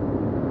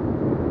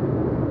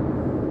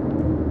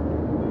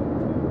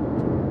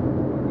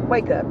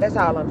 Wake up. That's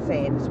all I'm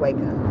saying is wake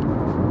up.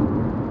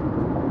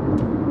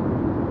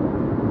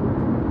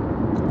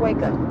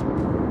 Wake up.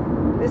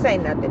 This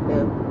ain't nothing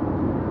new.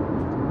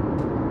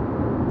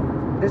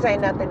 This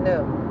ain't nothing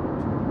new.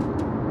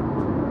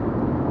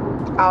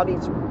 All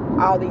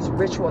these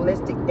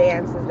ritualistic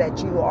dances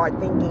that you are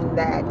thinking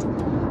that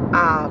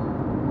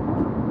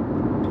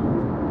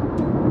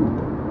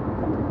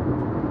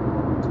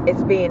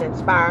it's being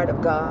inspired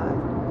of God.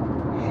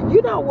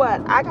 You know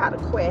what? I got a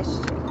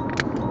question.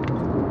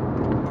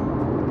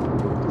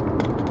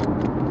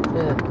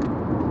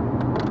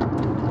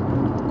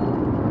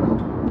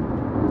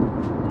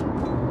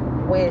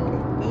 When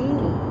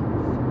Eve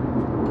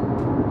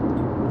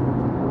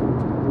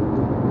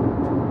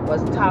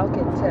was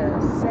talking to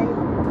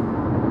Satan,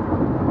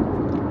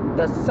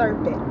 the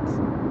serpent,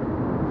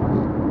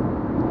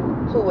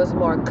 who was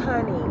more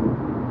cunning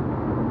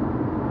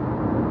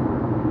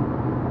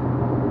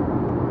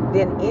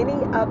than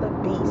any other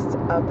beast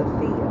of the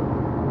field,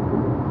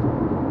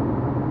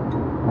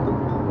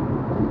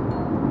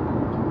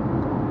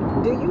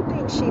 do you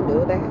think she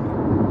knew that?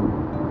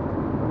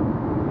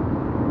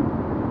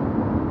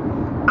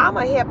 I'm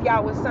going to help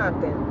y'all with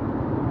something.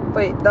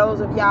 For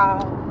those of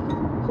y'all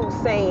who's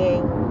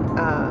saying,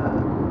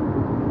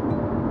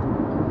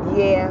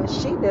 yeah,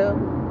 she knew.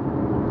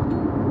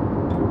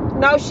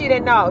 No, she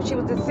didn't know. She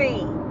was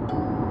deceived.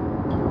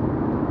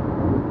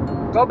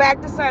 Go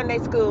back to Sunday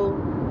school.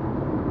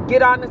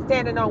 Get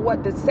understanding on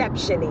what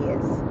deception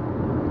is.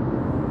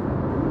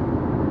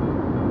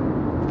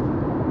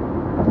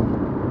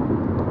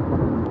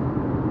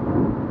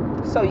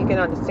 So you can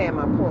understand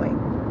my point.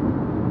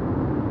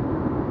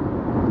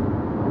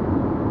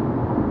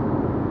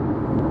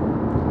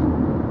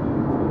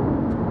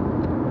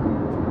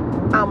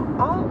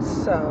 I'm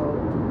also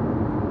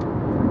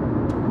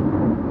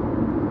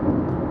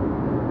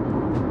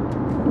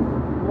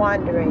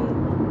wondering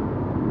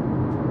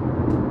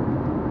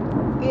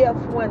if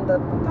when the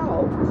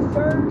thought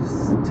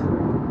first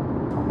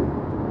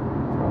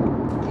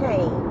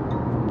came,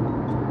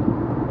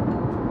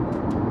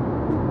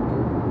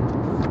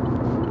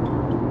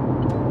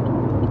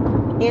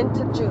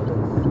 into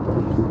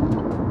Judah's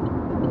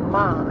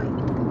mind,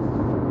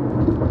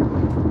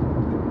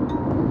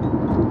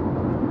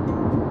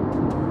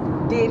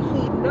 did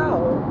he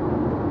know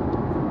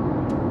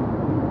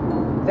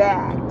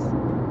that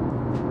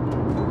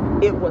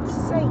it was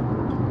Satan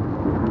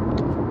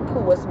who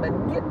was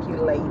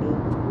manipulating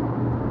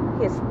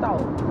his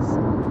thoughts?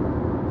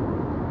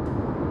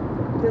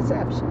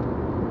 Deception.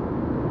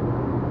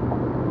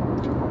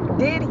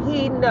 Did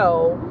he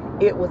know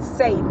it was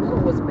Satan who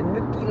was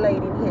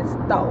manipulating his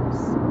thoughts?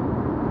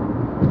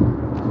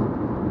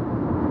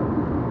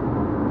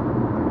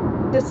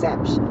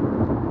 Deception.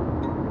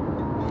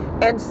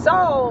 And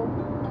so,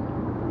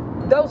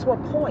 those were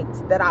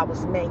points that I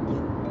was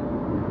making.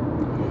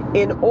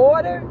 In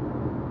order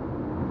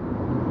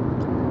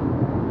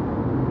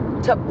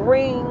to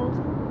bring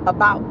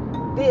about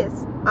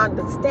this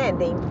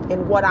understanding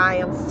in what I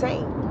am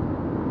saying,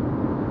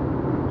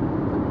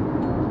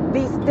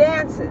 these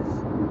dances,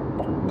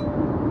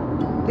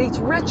 these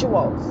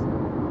rituals,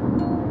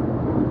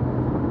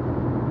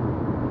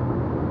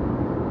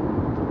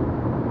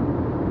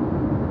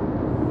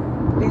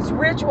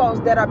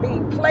 that are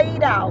being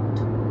played out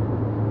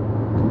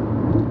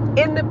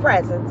in the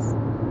presence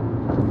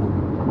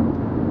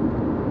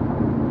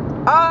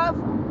of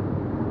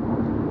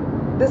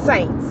the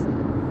saints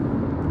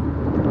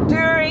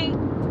during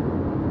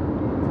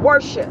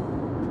worship,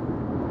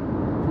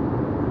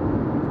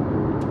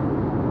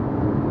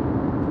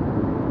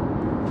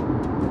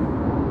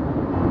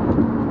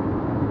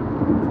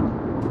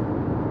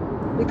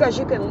 because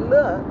you can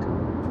look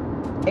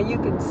and you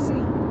can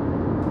see.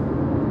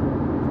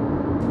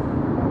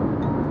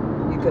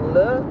 You can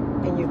look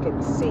and you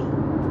can see.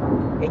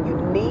 And you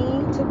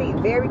need to be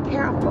very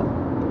careful.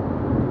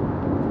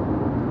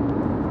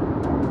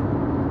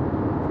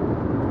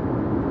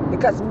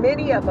 Because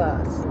many of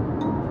us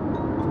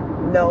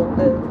know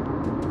the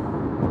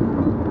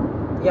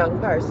young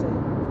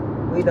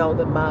person. We know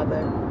the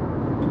mother.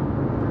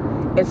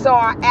 And so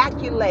our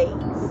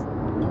accolades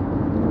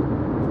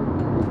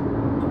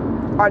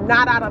are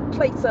not out of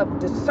place of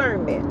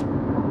discernment.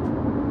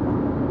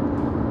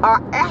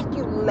 Our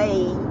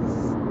accolades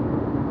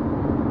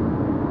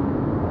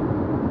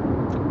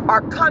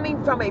are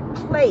coming from a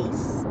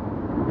place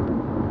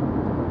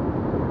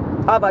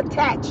of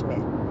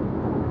attachment.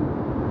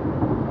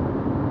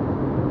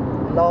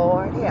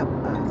 Lord, help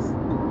us.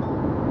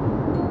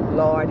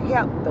 Lord,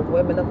 help the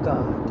women of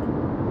God.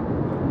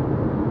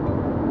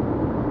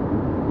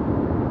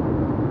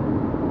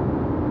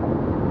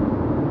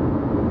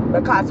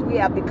 Because we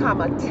have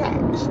become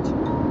attached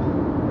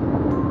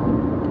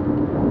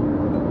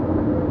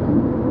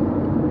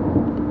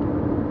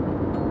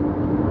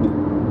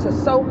to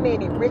so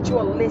many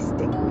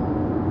ritualistic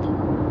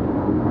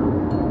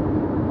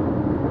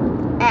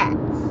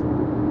acts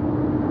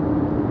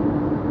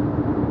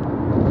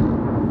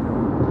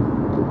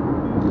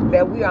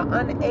that we are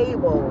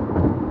unable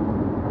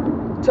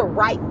to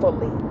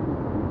rightfully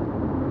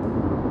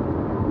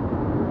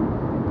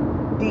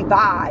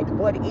divide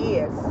what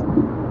is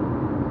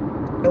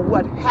and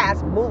what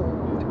has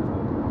moved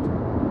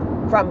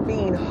from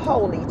being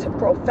holy to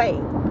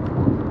profane.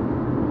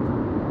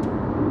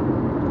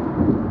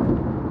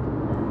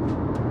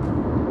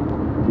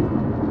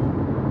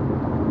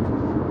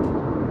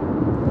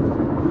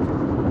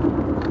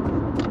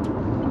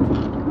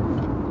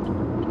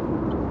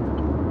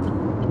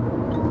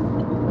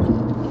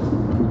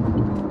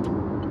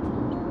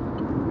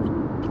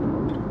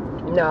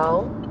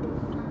 No.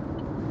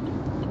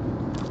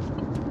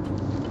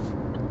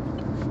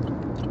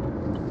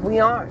 We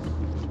aren't.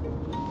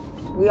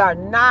 We are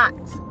not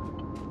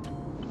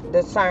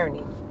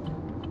discerning.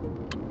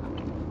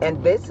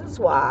 And this is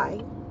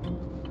why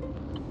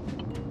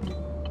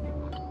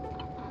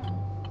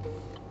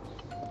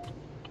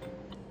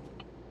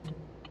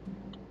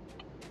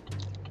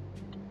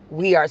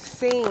we are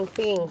seeing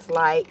things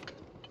like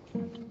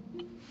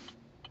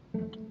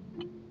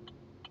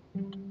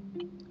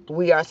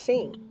we are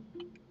seeing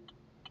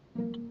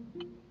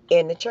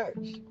in the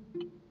church.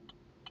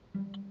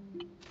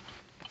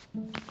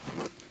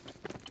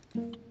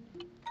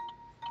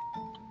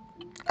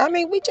 I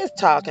mean, we just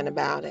talking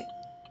about it.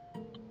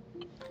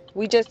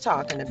 We just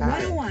talking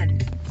about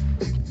it.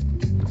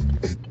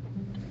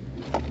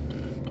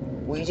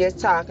 We just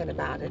talking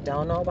about it.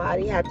 Don't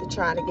nobody have to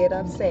try to get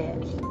upset.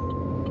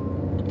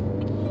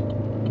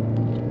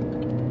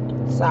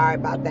 Sorry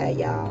about that,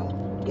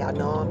 y'all. Y'all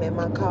know I'm in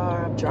my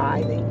car. I'm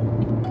driving.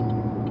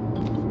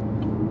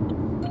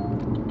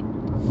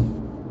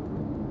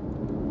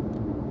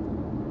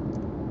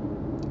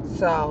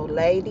 So,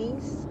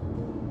 ladies,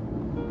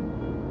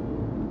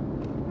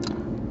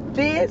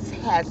 this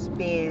has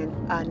been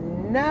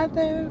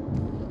another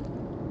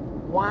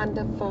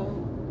wonderful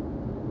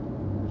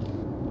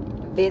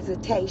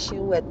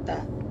visitation with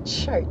the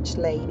church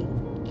lady.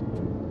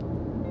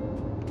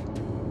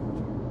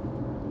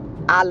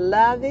 I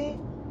love it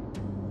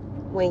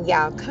when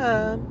y'all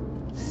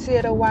come,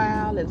 sit a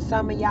while, and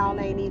some of y'all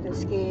ain't even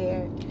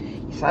scared.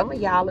 Some of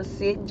y'all will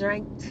sit and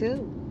drink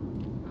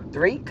 2,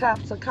 3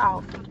 cups of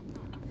coffee.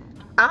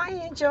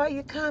 I enjoy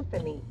your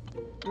company.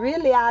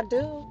 Really, I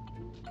do.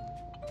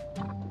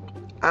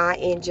 I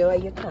enjoy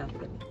your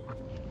company.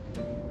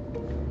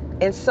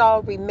 And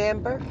so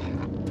remember,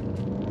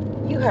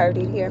 you heard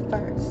it here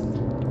first.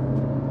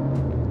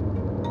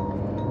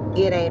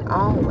 It ain't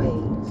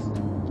always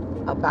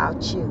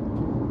about you.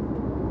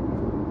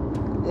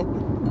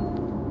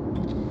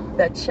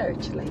 The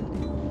church lady.